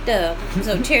fucked up.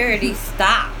 So Charity,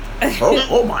 stop.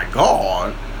 Oh my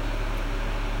God.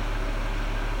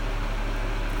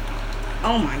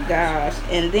 Oh my gosh.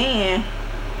 And then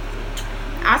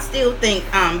I still think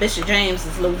Bishop James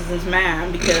is losing his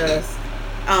mind because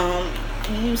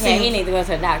you see he needs to go to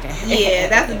the doctor. Yeah,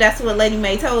 that's what Lady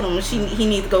Mae told him. He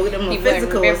needs to go get him a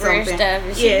physical or something.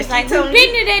 Stuff. She was like, we've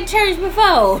been to that church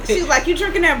before. She was like, you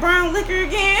drinking that brown liquor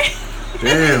again?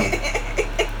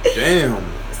 Damn.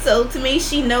 So to me,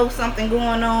 she knows something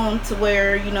going on to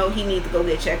where, you know, he needs to go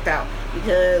get checked out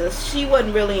because she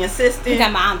wasn't really insisting.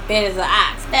 I'm fit as an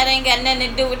ox. That ain't got nothing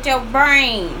to do with your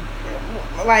brain.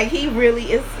 Like, he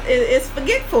really is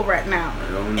forgetful right now.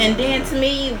 And then to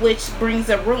me, which brings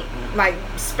a room, like,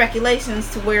 speculations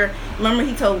to where, remember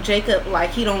he told Jacob, like,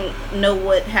 he don't know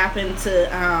what happened to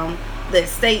the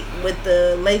estate with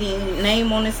the lady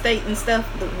name on the estate and stuff,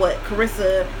 what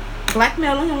Carissa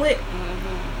blackmailing him with.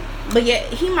 But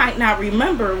yet he might not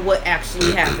remember what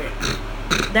actually happened.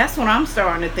 That's what I'm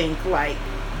starting to think. Like,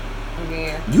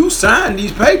 you signed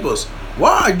these papers.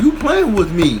 Why are you playing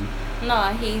with me?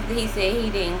 No, he said he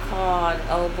didn't call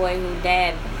the old boy who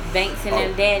died, Banks and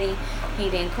them daddy. He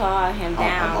didn't call him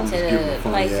down to the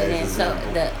place, and then so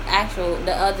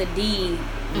the other deed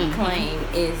claim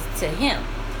is to him.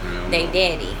 They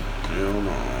daddy. Hell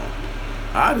no.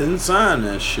 I didn't sign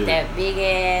that shit. That big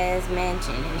ass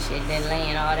mansion and shit, that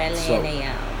land, all that land they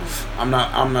own.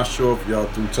 I'm not sure if y'all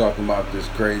through talking about this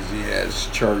crazy ass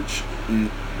church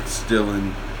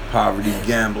stealing, poverty,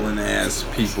 gambling ass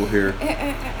people here.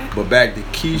 But back to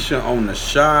Keisha on the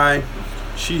Shy,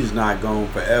 she's not gone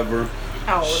forever.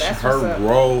 Oh, that's her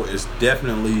role is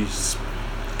definitely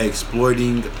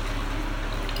exploiting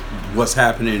what's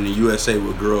happening in the USA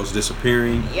with girls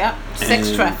disappearing. Yep,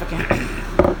 sex trafficking.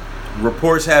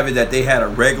 Reports have it that they had a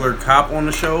regular cop on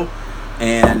the show,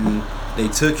 and they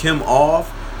took him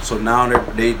off. So now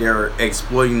they're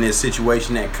exploiting this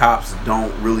situation that cops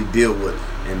don't really deal with.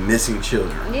 and missing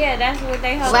children. Yeah, that's what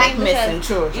they hope. Black missing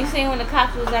children. You seen when the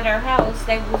cops was at her house,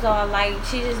 they was all like,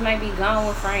 she just might be gone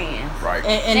with friends. Right.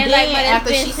 And then like,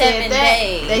 after she said that,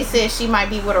 days. they said she might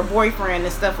be with her boyfriend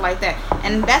and stuff like that.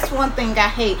 And that's one thing I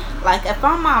hate. Like if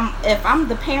I'm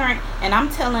the parent and I'm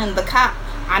telling the cop,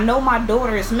 I know my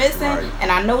daughter is missing, and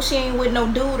I know she ain't with no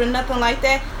dude or nothing like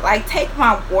that. Like, take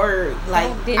my word. Like,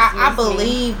 I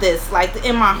believe this. Like,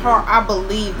 in my heart, I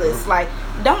believe this. Like,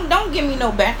 don't give me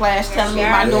no backlash telling me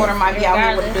my daughter might be out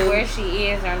here with a dude. Where she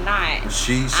is or not.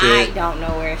 She said I don't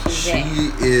know where she's at.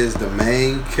 She is the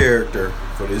main character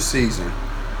for this season,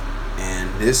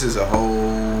 and this is a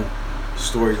whole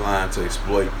storyline to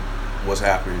exploit what's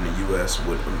happening in the U.S.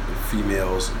 with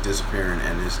females disappearing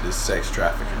and this sex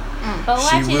trafficking. But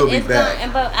watch she will be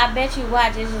back. But I bet you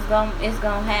watch it's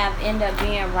gonna end up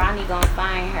being Ronnie gonna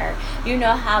find her. You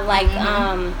know how like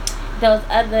those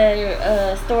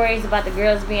other stories about the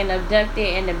girls being abducted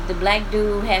and the black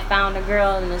dude had found a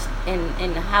girl in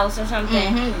the house or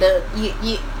something.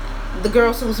 The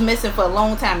girls who was missing for a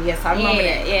long time. Yes, I remember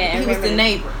that. Yeah, he was the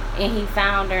neighbor, and he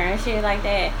found her and shit like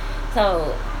that.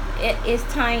 So it's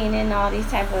tying in all these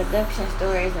type of abduction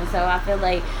stories, and so I feel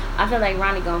like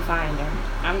Ronnie gonna find her.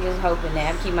 I'm just hoping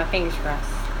that. I keep my fingers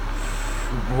crossed.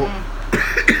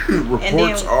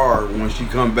 Reports are when she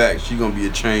come back, she gonna be a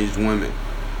changed woman,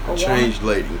 a changed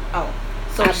lady. Oh,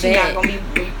 so she not gonna be?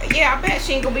 Yeah, I bet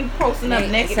she ain't gonna be posting up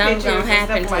naked pictures. Something's gonna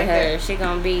happen and stuff to like her. that. She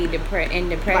gonna be in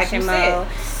depression like mode.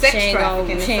 Sex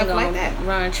trafficking and stuff like that.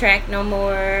 Run track no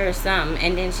more or something.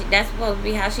 And then that's supposed to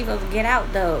be how she supposed to get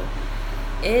out though.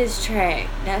 Is track.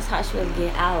 That's how she will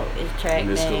get out. Is track. And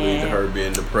this could lead to her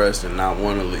being depressed and not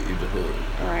want to leave the hood.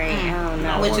 Right. I don't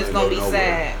know. Which is gonna be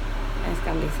sad. That's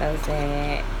gonna be so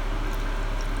sad.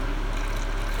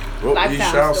 Well, we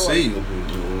shall see.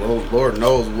 Lord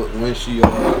knows when she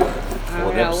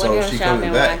what episode she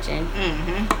coming back. Watching?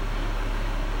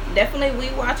 Definitely,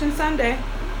 we watching Sunday.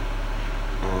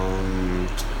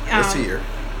 Let's see here.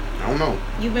 I don't know.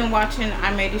 You've been watching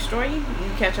I May Destroy You?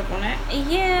 You catch up on that?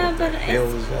 Yeah, what the hell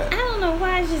is that? I don't know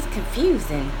why it's just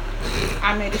confusing.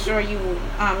 I May Destroy You.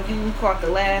 You caught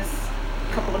the last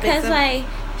couple of bits. Because like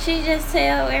she just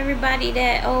tell everybody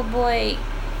that old boy,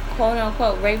 quote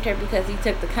unquote, raped her because he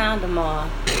took the condom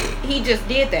off. He just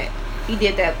did that. He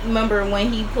did that. Remember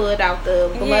when he pulled out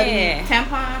the bloody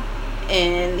tampon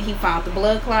and he found the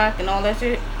blood clot and all that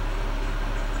shit?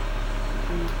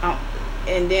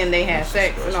 And then they had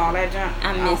sex and all that junk.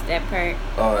 I missed that part.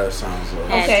 Oh, that sounds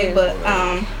okay, but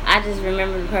I just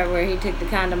remember the part where he took the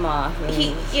condom off.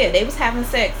 They was having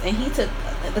sex, and he took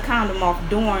the condom off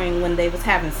during when they was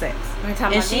having sex,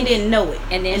 and she didn't know it.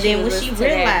 And then when she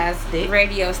realized it,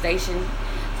 radio station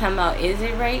talking about, is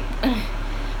it rape?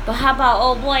 But how about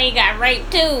old boy he got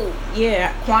raped too?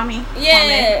 Yeah, Kwame.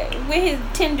 Yeah, with his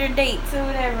Tinder dates or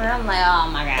whatever. I'm like,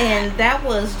 oh my god. And that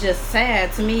was just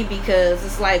sad to me because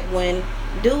it's like when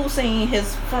dude seen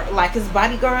his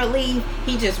bodyguard leave,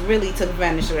 he just really took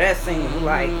advantage of that scene.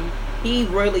 Like he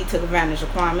really took advantage of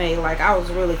Kwame. Like I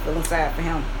was really feeling sad for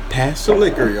him. Pass the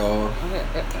liquor, y'all.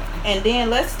 And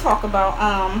then let's talk about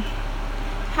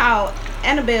how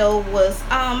Annabelle was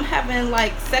having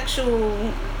like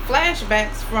sexual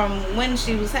flashbacks from when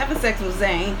she was having sex with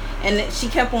Zane, and she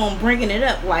kept on bringing it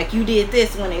up like you did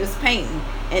this when it was painting,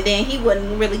 and then he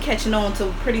wasn't really catching on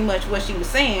to pretty much what she was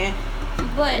saying,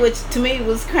 which to me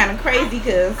was kind of crazy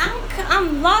because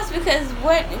I'm lost because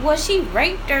what was she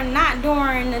raped or not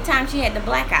during the time she had the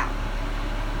blackout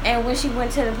and when she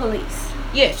went to the police?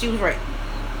 Yeah, she was raped.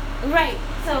 Right.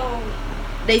 So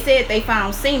they said they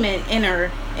found semen in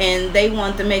her and they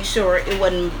wanted to make sure it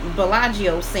wasn't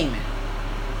Bellagio semen.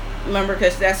 Remember,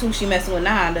 because that's who she messing with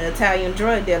now, the Italian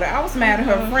drug dealer. I was mad at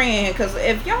her friend because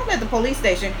if y'all at the police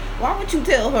station, why would you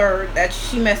tell her that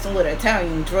she messing with an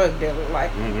Italian drug dealer?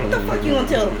 Like, what the fuck you gonna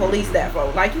tell the police that for?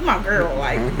 Like, you my girl,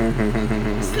 like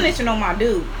snitching on my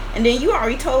dude. And then you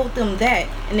already told them that,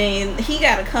 and then he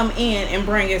gotta come in and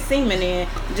bring his semen in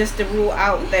just to rule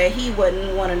out that he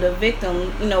wasn't one of the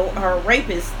victims, her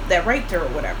rapist that raped her or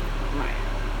whatever.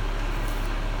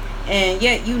 And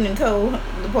yet you done told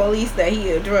the police that he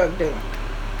a drug dealer.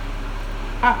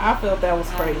 I felt that was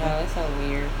crazy. No, it's so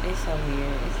weird. It's so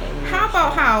weird. How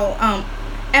about how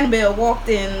Annabelle walked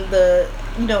in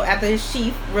after his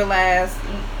chief realized,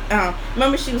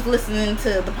 remember she was listening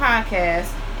to the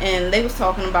podcast and they was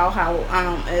talking about how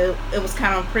it was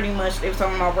kind of pretty much, they was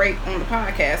talking about rape on the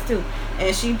podcast too.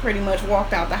 And she pretty much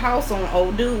walked out the house on an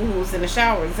old dude who was in the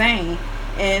shower, Zane.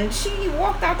 And she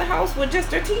walked out the house with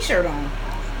just her t-shirt on.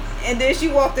 And then she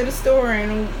walked to the store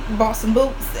and bought some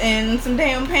boots and some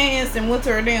damn pants and went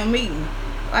to her damn meeting.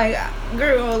 Like,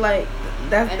 girl, like,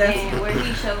 That's then where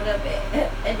he showed up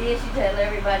at, and then she told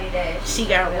everybody that she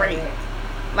got raped.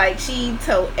 Like, she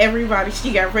told everybody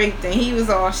she got raped, and he was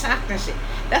all shocked and shit.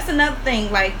 That's another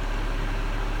thing, like,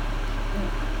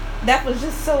 that was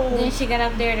just so... Then she got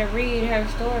up there to read her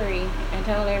story and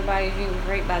told everybody she was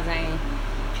raped by Zane.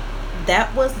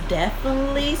 That was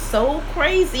definitely so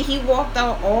crazy. He walked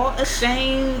out all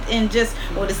ashamed and just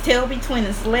with his tail between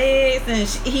his legs, and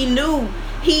he knew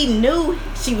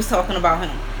she was talking about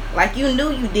him. Like, you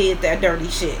knew you did that dirty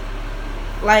shit.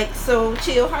 Like, so,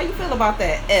 Chill, how you feel about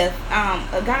that? If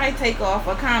a guy take off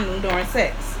a condom during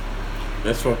sex?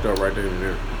 That's fucked up right there and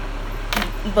there.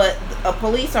 But a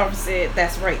police officer said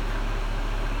that's rape.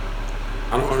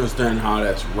 I don't understand how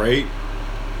that's rape.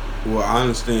 Well, I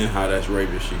understand how that's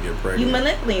rape if she get pregnant. You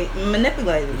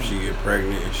manipulated If me. she get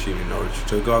pregnant and she didn't know that you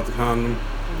took off the condom.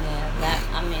 I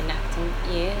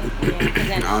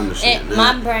understand that.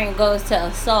 My brain goes to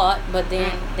assault, but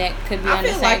then that could be on the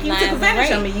same I feel like you took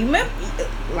advantage of me. You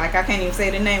like, I can't even say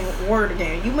the word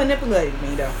again. You manipulated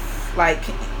me, though. Like,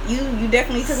 you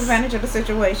definitely took advantage of the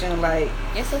situation. Like,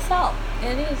 it's assault.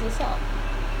 It is assault.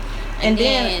 And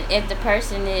then if the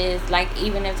person is like,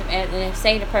 even if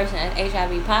say the person is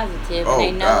HIV positive,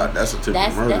 they know God, that's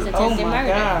attempted murder. That's attempted murder.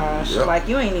 Gosh, yep. Like,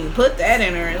 you ain't even put that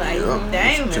in her. Like,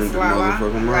 damn, Miss Lala.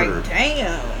 Like,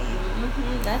 damn.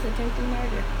 That's attempted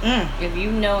murder. If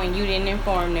you know and you didn't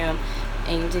inform them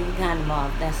and you took the condom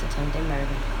off, that's attempted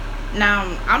murder. Now,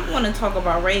 I'm going to talk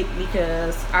about rape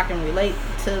because I can relate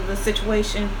to the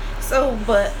situation. So,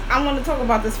 but I want to talk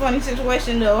about this funny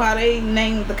situation, though, how they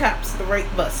named the cops the Rape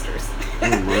Busters.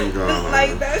 Oh, my God.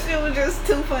 Like, that shit was just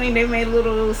too funny. They made a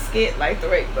little skit like the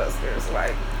Rape Busters.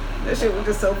 Like, that shit was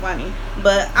just so funny.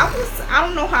 But I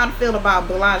don't know how to feel about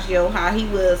Bellagio, how he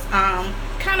was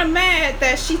kind of mad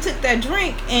that she took that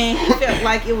drink and he felt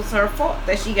like it was her fault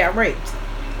that she got raped.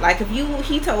 Like,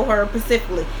 he told her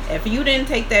specifically, if you didn't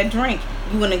take that drink,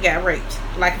 you wouldn't have got raped.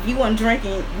 Like, if you weren't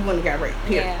drinking, you wouldn't have got raped.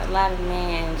 Period. Yeah, a lot of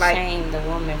men shame the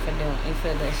woman for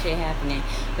the shit happening.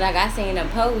 Like, I seen a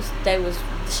post they was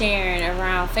sharing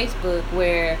around Facebook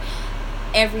where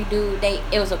every dude,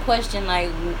 it was a question like,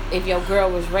 if your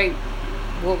girl was raped,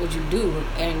 what would you do?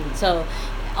 And so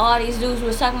all these dudes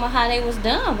was talking about how they was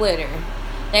done with her.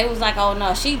 They was like, oh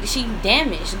no, she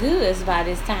damaged goods by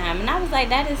this time. And I was like,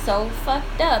 that is so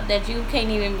fucked up that you can't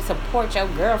even support your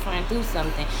girlfriend through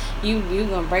something. You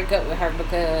gonna break up with her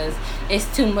because it's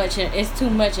too much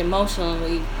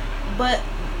emotionally. But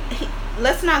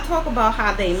let's not talk about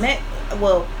how they met.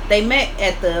 Well, they met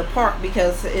at the park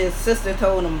because his sister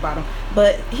told him about him.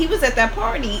 But he was at that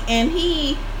party and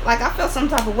I felt some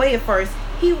type of way at first.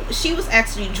 She was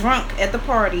actually drunk at the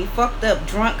party, fucked up,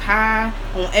 drunk, high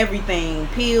on everything,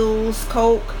 pills,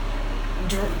 coke,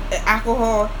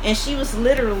 alcohol, and she was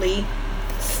literally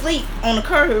asleep on the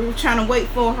curb trying to wait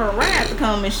for her ride to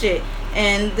come and shit.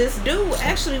 And this dude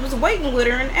actually was waiting with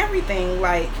her and everything.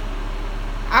 Like,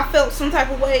 I felt some type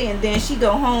of way, and then she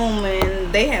go home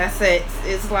and they have sex.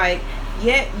 It's like,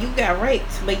 yet you got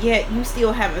raped, but yet you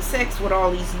still having sex with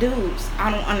all these dudes. I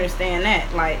don't understand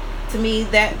that. Like, to me,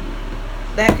 that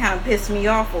kind of pissed me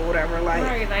off or whatever. Like,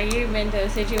 right, like, you've been to a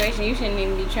situation, you shouldn't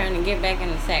even be trying to get back in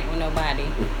the sack with nobody.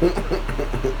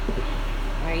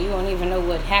 Or you won't even know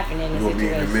what happened in the situation. You won't be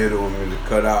in the middle and just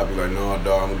cut out, be like, no,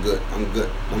 dog,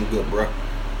 I'm good, bro.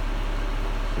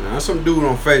 Now, there's some dude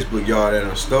on Facebook, y'all,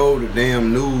 that stole the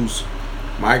damn news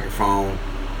microphone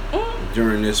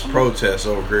during this protest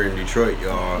over here in Detroit,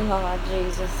 y'all. Oh,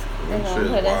 Jesus. They're gonna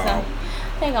put us on.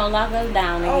 They're gonna lock us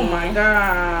down again. Oh my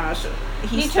gosh.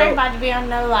 Detroit about to be on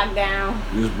no lockdown.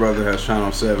 This brother has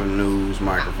Channel 7 news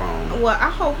microphone. Well,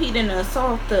 I hope he didn't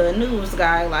assault the news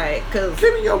guy, like, cause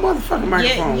give me your motherfucking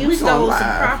microphone. Yeah, you stole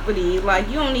some property. Like,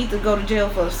 you don't need to go to jail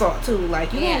for assault too.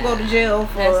 Like, you won't go to jail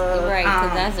for right,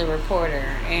 because that's a reporter,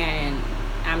 and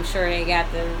I'm sure they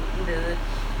got the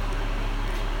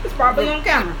it's probably on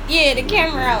camera. Yeah, the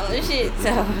camera out and shit.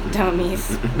 So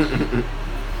dummies.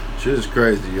 Shit is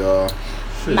crazy, y'all.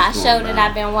 My show that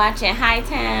I've been watching,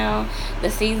 Hightown, the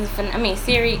season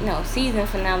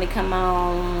finale come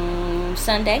on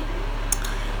Sunday.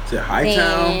 Is it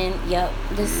Hightown?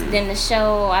 Then the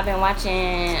show I've been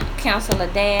watching, Council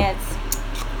of Dads,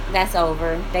 that's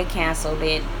over. They canceled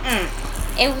it.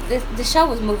 The show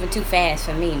was moving too fast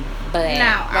for me, but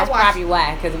that's probably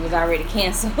why, because it was already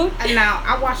canceled. Now,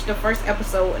 I watched the first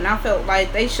episode, and I felt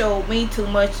like they showed me too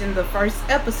much in the first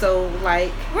episode.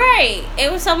 Like, right,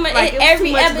 it was so much. Like,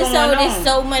 every episode is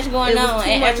so much going on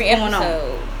in every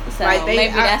episode. So like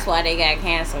maybe that's why they got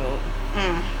canceled.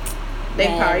 They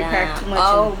probably packed too much.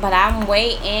 Oh, but I'm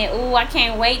waiting. Ooh, I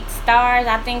can't wait. Stars,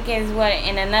 I think is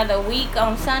in another week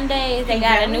on Sundays. They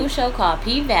got a new show called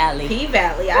P-Valley.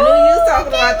 P-Valley. I knew you was talking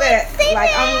about that.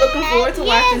 Like, I'm looking forward to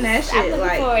watching that shit. I'm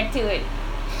looking forward to it.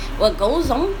 What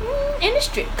goes on in the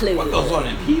strip club? What goes on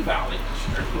in P-Valley?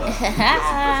 Strip club.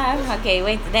 Okay,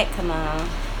 wait till that come on.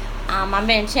 I've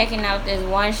been checking out this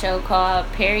one show called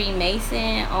Perry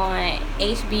Mason on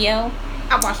HBO.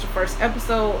 I watched the first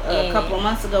episode a couple of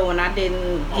months ago and I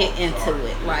didn't get into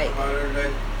it. Like,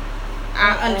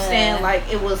 I understand, like,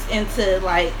 it was into,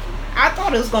 like, I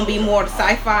thought it was going to be more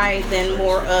sci-fi than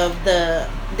more of the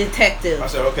detective. I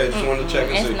said, okay, just wanted to check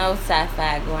and see. There's no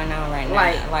sci-fi going on right now.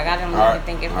 Like I don't even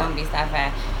think it's going to be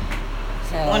sci-fi.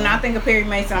 So, when I think of Perry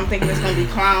Mason, I'm thinking it's going to be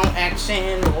clown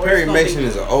action. Or Perry Mason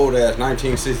is an old-ass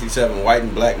 1967 white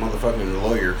and black motherfucking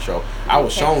lawyer show. I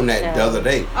was shown that the other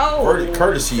day. Oh.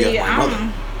 Courtesy of my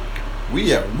mother. We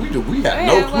have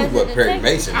no clue what Perry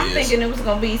Mason is. I'm thinking it was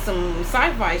going to be some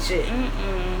sci-fi shit.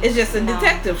 It's just a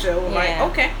detective show. Yeah. Like,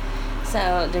 okay.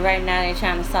 So, right now they're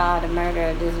trying to solve the murder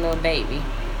of this little baby.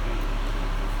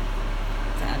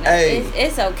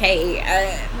 It's okay.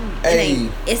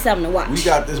 It's something to watch. We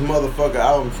got this motherfucker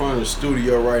out in front of the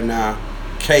studio right now,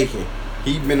 caking.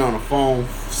 He been on the phone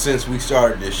since we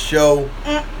started this show,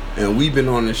 and we've been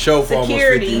on the show for almost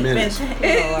 50 minutes.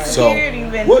 So,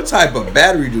 what type of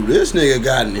battery do this nigga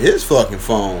got in his fucking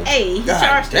phone? Hey, he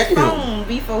charged his phone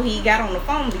before he got on the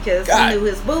phone because he knew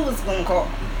his boo was gonna call.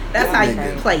 That's how you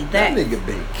can play that. That nigga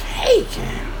been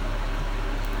caking.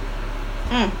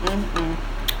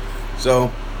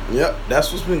 So. Yep,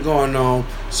 that's what's been going on.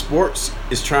 Sports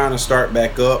is trying to start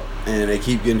back up, and they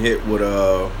keep getting hit with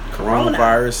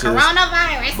coronaviruses.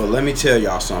 But let me tell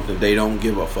y'all something. They don't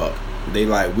give a fuck. They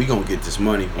like, we gonna get this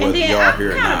money whether y'all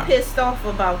here or not. I'm kind of pissed off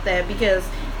about that because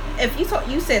if you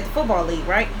said the football league,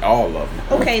 right? All of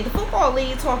them. Okay, the football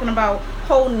league talking about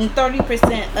holding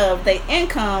 30% of their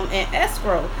income in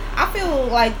escrow. I feel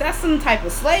like that's some type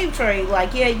of slave trade.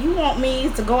 Like, yeah, you want me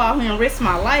to go out here and risk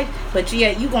my life, but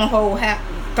yeah, you gonna hold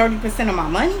 30% of my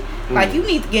money? Like, you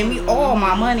need to give me all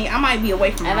my money. I might be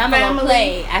away from my family. Gonna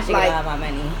play, I should give all my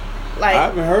money. Like, I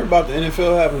haven't heard about the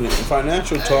NFL having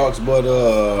financial talks, but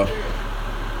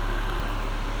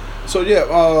so yeah,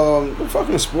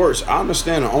 fucking sports. I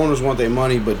understand the owners want their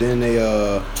money, but then they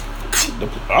I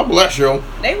bless you.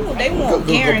 They want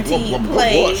guaranteed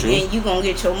play, and you gonna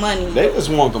get your money. They just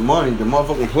want the money. The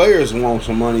motherfucking players want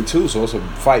some money too. So it's a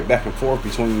fight back and forth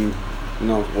between. You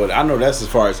know what? I know that's as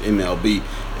far as MLB.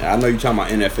 I know you're talking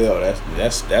about NFL.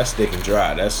 That's stick and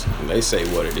dry. They say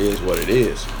what it is.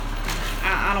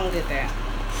 I don't get that.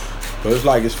 But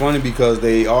it's funny because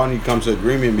they all need to come to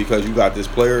agreement because you got this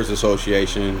players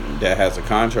association that has a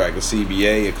contract, a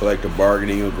CBA, a collective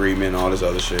bargaining agreement, all this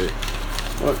other shit.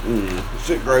 But,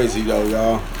 shit crazy though,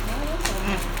 y'all.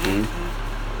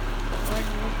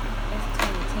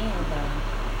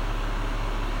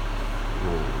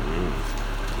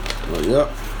 Well, yep.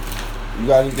 You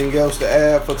got anything else to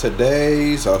add for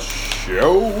today's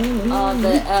show?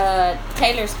 The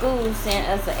Taylor School sent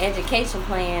us an education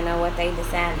plan on what they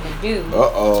decided to do.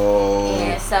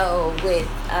 And so with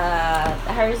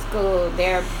her school,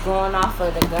 they're going off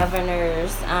of the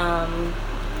governor's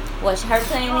what her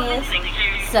plan is.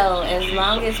 So as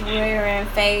long as we're in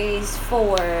phase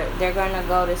 4, they're gonna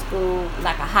go to school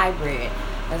like a hybrid.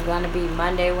 It's gonna be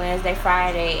Monday, Wednesday,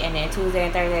 Friday, and then Tuesday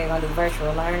and Thursday they're gonna do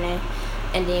virtual learning.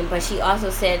 And then, but she also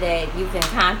said that you can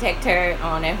contact her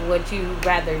on what you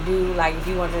rather do. Like if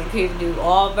you want your kids to do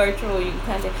all virtual, you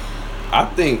can contact.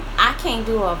 I can't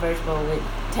do all virtual with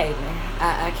Taylor.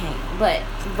 I can't. But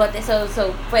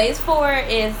so phase 4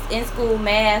 is in school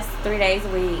math 3 days a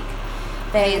week.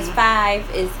 Phase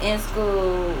 5 is in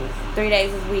school 3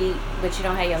 days a week, but you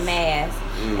don't have your math.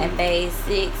 And phase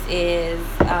 6 is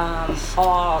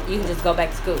all you can just go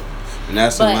back to school. And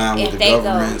that's in line with the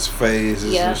government's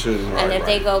phases and shit. And if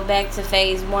they go back to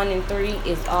phase 1 and 3,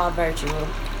 it's all virtual.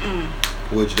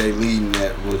 Which they leading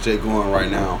at, which they going right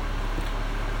now.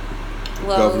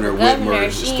 Well, Governor Whitmer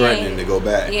is threatening to go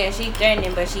back. Yeah, she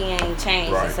threatening, but she ain't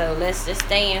changed. Right. So let's just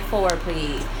stay in 4,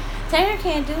 please. Taylor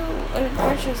can't do a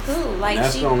virtual school. Like,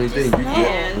 that's the only thing you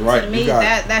get. Right. To me,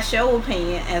 that's your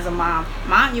opinion as a mom.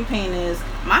 My opinion is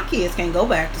my kids can go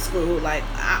back to school. Like,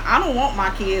 I don't want my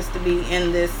kids to be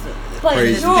in this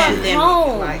crazy pandemic.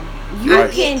 Home. Like, you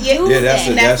can do that. That's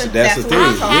the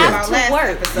thing.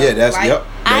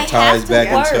 That ties back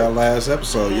into our last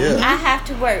episode. Yeah, I have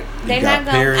to work. They're not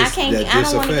gonna. I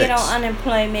don't want to get on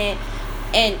unemployment.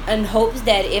 And hopes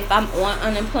that if I'm on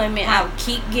unemployment, I'll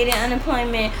keep getting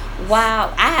unemployment while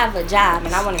I have a job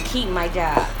and I want to keep my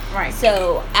job. Right.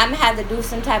 So I'm gonna have to do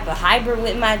some type of hybrid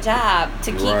with my job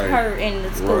to keep her in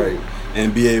the school. Right.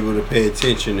 And be able to pay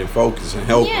attention and focus and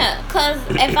help. Yeah, cause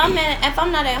if I'm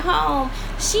not at home,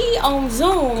 she on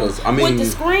Zoom with the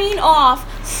screen off,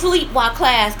 sleep while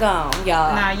class gone,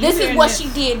 y'all. Nah, this is what she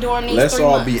did during these 3 months. Let's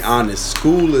all be honest.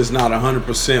 School is not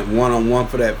 100% one-on-one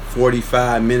for that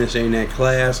 45 minutes in that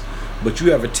class, but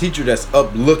you have a teacher that's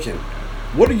up looking.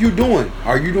 What are you doing?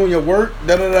 Are you doing your work?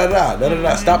 Da da da da da da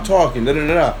da. Stop talking. Da da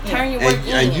da da. Turn your work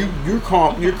in. And you're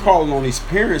calling on these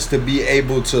parents to be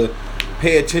able to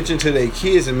pay attention to their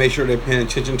kids and make sure they're paying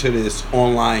attention to this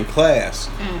online class.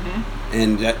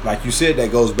 And that, like you said,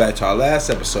 that goes back to our last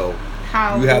episode.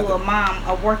 How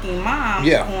a working mom,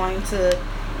 going to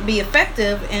be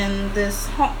effective in this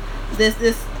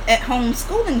at-home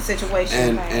schooling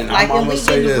situation? And we get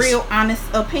the real honest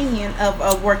opinion of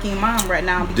a working mom right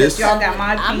now, because y'all got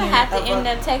my opinion. I'm gonna have to end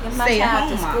up taking my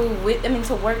child to school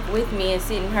to work with me and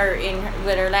sitting her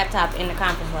with her laptop in the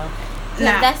conference room.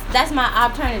 That's my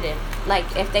alternative. Like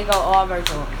if they go all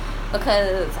virtual,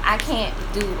 because I can't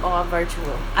do all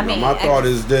virtual. My thought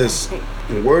is this: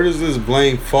 where does this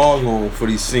blame fall on for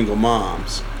these single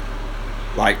moms?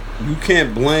 Like, you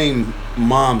can't blame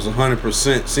moms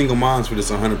 100%, single moms for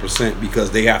this 100%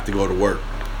 because they have to go to work.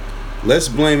 Let's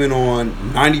blame it on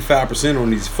 95% on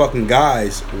these fucking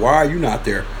guys. Why are you not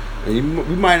there? And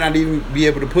we might not even be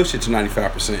able to push it to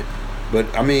 95%.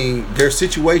 But there's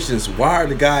situations. Why are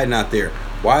the guy not there?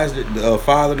 Why is the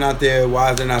father not there?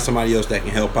 Why is there not somebody else that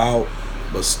can help out?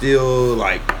 But still,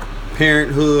 like,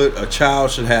 parenthood, a child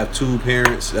should have 2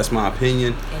 parents. That's my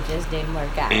opinion. It just didn't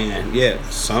work out. And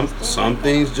some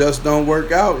things just don't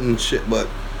work out and shit. But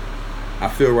I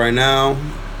feel right now,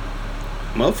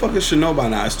 motherfuckers should know by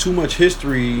now. It's too much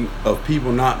history of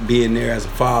people not being there as a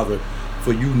father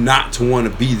for you not to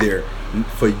want to be there.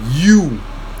 For you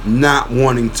not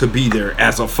wanting to be there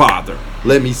as a father.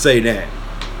 Let me say that.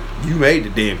 You made the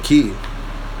damn kid.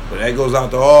 But that goes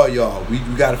out to all y'all. We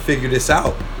got to figure this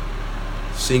out.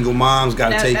 Single moms got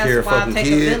to take care of fucking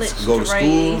kids. Go to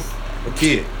school. A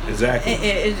kid. Exactly.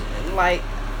 It's like,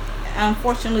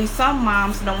 unfortunately, some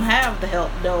moms don't have the help,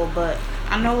 though. But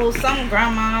I know some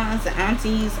grandmas and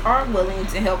aunties are willing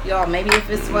to help y'all. Maybe if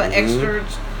it's for extra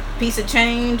piece of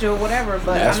change or whatever.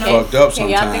 But that's I know fucked up sometimes.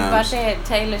 Can y'all think about that?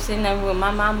 Taylor sitting there with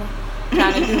my mama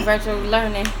trying to do virtual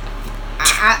learning.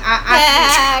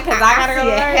 I gotta go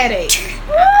learn. Headache.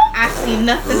 I see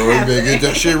nothing happening. You better get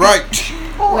that shit right.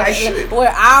 We're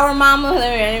our mama.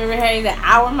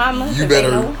 Our mama. You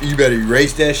better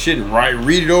erase that shit and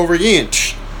read it over again.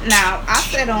 Now I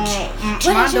said on what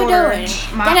my is daughter. You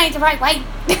doing? That ain't the right way.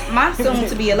 My soon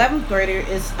to be 11th grader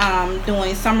is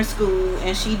doing summer school,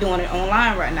 and she doing it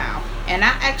online right now. And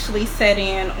I actually sat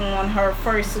in on her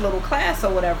first little class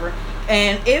or whatever,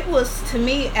 and it was, to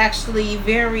me, actually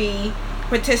very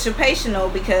participational,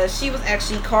 because she was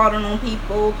actually calling on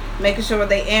people, making sure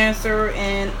they answer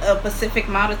in a specific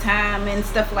amount of time and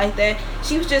stuff like that.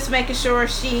 She was just making sure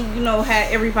she,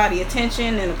 had everybody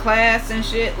attention in the class and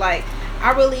shit. Like,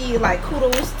 I really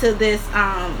kudos to this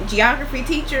geography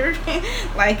teacher,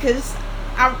 cause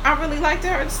I really liked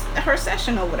her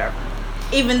session or whatever.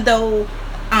 Even though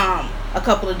a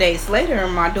couple of days later,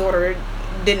 my daughter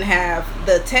didn't have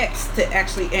the text to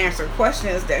actually answer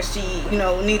questions that she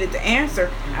needed to answer.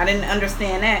 I didn't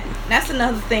understand that. That's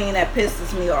another thing that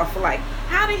pisses me off. Like,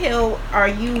 how the hell are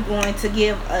you going to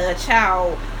give a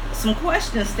child some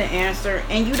questions to answer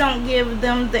and you don't give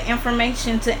them the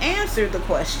information to answer the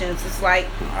questions? It's like,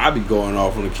 I be going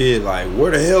off on a kid like,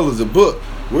 where the hell is the book?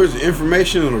 Where's the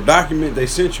information on the document they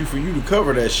sent you for you to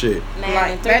cover that shit? Man,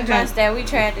 like, the 3 months that we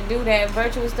tried to do that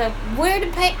virtual stuff, where to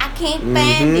pay? I can't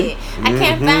find it.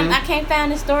 I can't find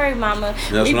the story, mama.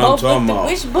 That's we what both I'm talking about.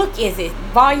 Which book is it?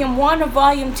 Volume 1 or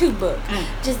Volume 2 book?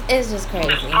 It's just crazy.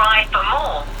 Subscribe for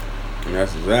more. And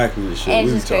that's exactly the shit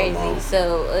we talking about.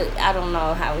 So I don't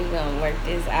know how we gonna work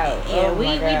this out. Yeah, we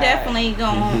definitely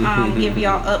gonna give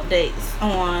y'all updates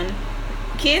on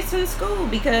kids in school,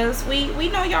 because we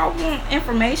know y'all want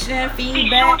information,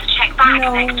 feedback.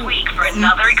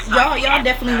 Y'all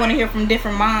definitely want to hear from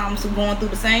different moms who going through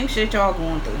the same shit y'all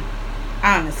going through.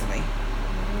 Honestly,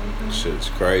 shit's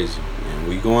crazy, and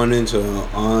we going into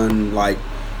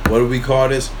what do we call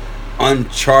this?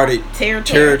 Uncharted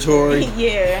territory.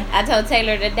 Yeah. I told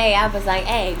Taylor today, I was like,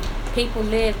 hey, people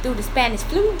lived through the Spanish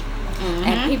flu.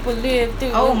 and people live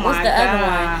through. Oh what's my the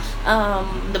gosh. other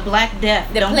one? The Black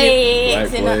Death. The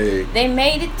plagues. They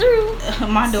made it through.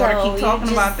 My daughter keep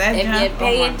talking about that. If you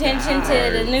pay attention God.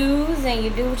 to the news and you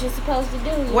do what you're supposed to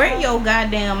do, wear your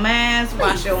goddamn mask,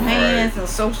 wash your hands, and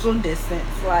social distance.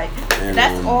 Like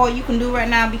that's all you can do right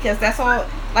now, because that's all.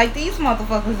 Like, these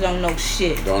motherfuckers don't know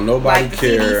shit. Don't nobody like the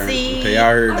care. CDC, they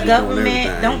out here the doing government,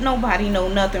 everything. don't nobody know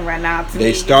nothing right now.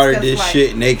 They started this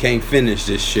shit and they can't finish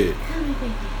this shit.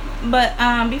 But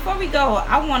before we go,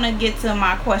 I want to get to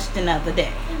my question of the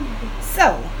day.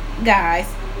 So, guys,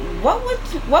 what would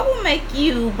make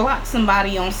you block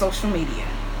somebody on social media?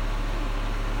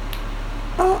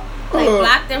 Like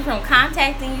block them from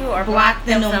contacting you, or block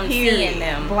them from seeing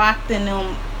them? Block them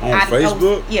on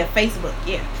Facebook? Facebook,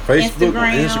 Facebook,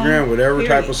 Instagram, whatever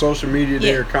type of social media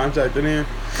they're contacting in.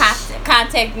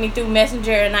 Contact me through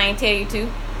Messenger and I ain't tell you to.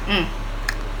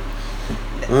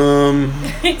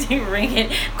 You ringing,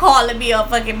 calling me on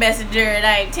fucking Messenger and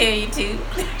I ain't tell you to.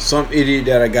 Some idiot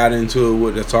that I got into it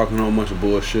with that's talking a whole bunch of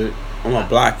bullshit. I'm gonna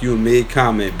block you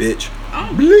mid-comment, bitch.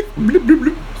 Bleep, bleep, bleep,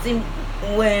 bleep. See,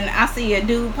 when I see a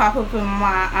dude pop up in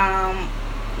my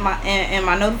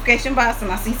notification box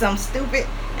and I see something stupid,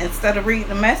 instead of reading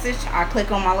the message, I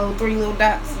click on my little 3 little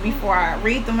dots before I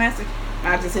read the message,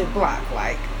 and I just hit block.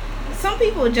 Like, some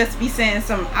people would just be saying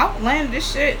some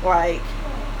outlandish shit, like,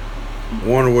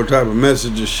 wonder what type of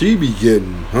messages she be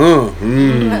getting, huh?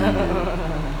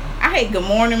 I hate good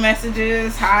morning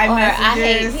messages, hi messages. I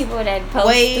hate people that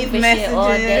post stupid shit all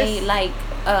day, like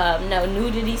no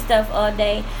nudity stuff all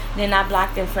day. Then I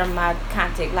blocked him from my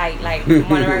contact. Like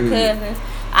one of our cousins,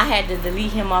 I had to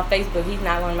delete him off Facebook. He's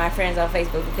not one of my friends on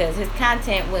Facebook because his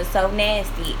content was so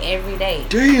nasty every day.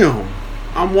 Damn,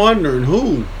 I'm wondering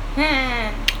who.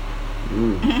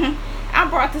 I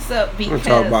brought this up because I'm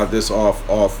gonna talk about this off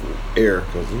air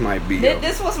because it might be.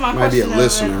 This was my question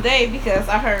of the day, because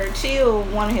I heard Chill,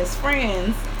 one of his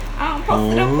friends,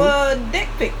 posted up a dick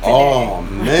pic today. Oh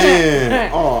man!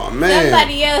 Oh man!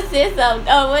 Somebody else said something.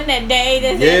 Oh, wasn't that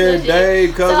Dave? Yeah,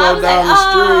 Dave, cuz I'm down the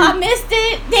street. I missed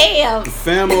it. Damn.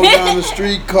 Family down the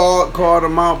street called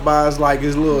him out by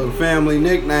his little family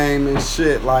nickname and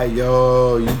shit. Like,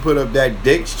 yo, you put up that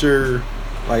Dixture.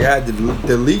 Like, I had to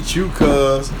delete you,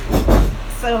 cuz.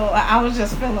 So I was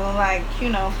just feeling like,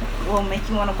 will make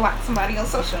you want to block somebody on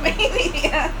social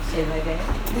media. Shit like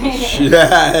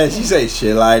that. She say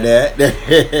shit like that.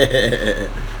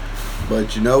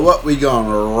 But you know what? We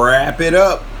gonna wrap it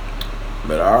up.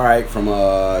 But alright, from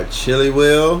Chilly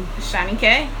Will, Shani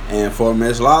K, and for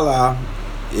Miss Lala,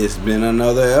 it's been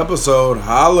another episode.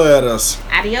 Holla at us.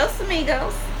 Adios,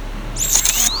 amigos.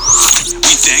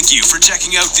 We thank you for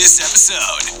checking out this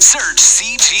episode. Search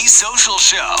CG Social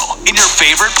Show in your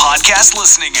favorite podcast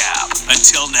listening app.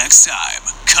 Until next time,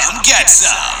 come get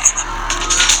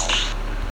some.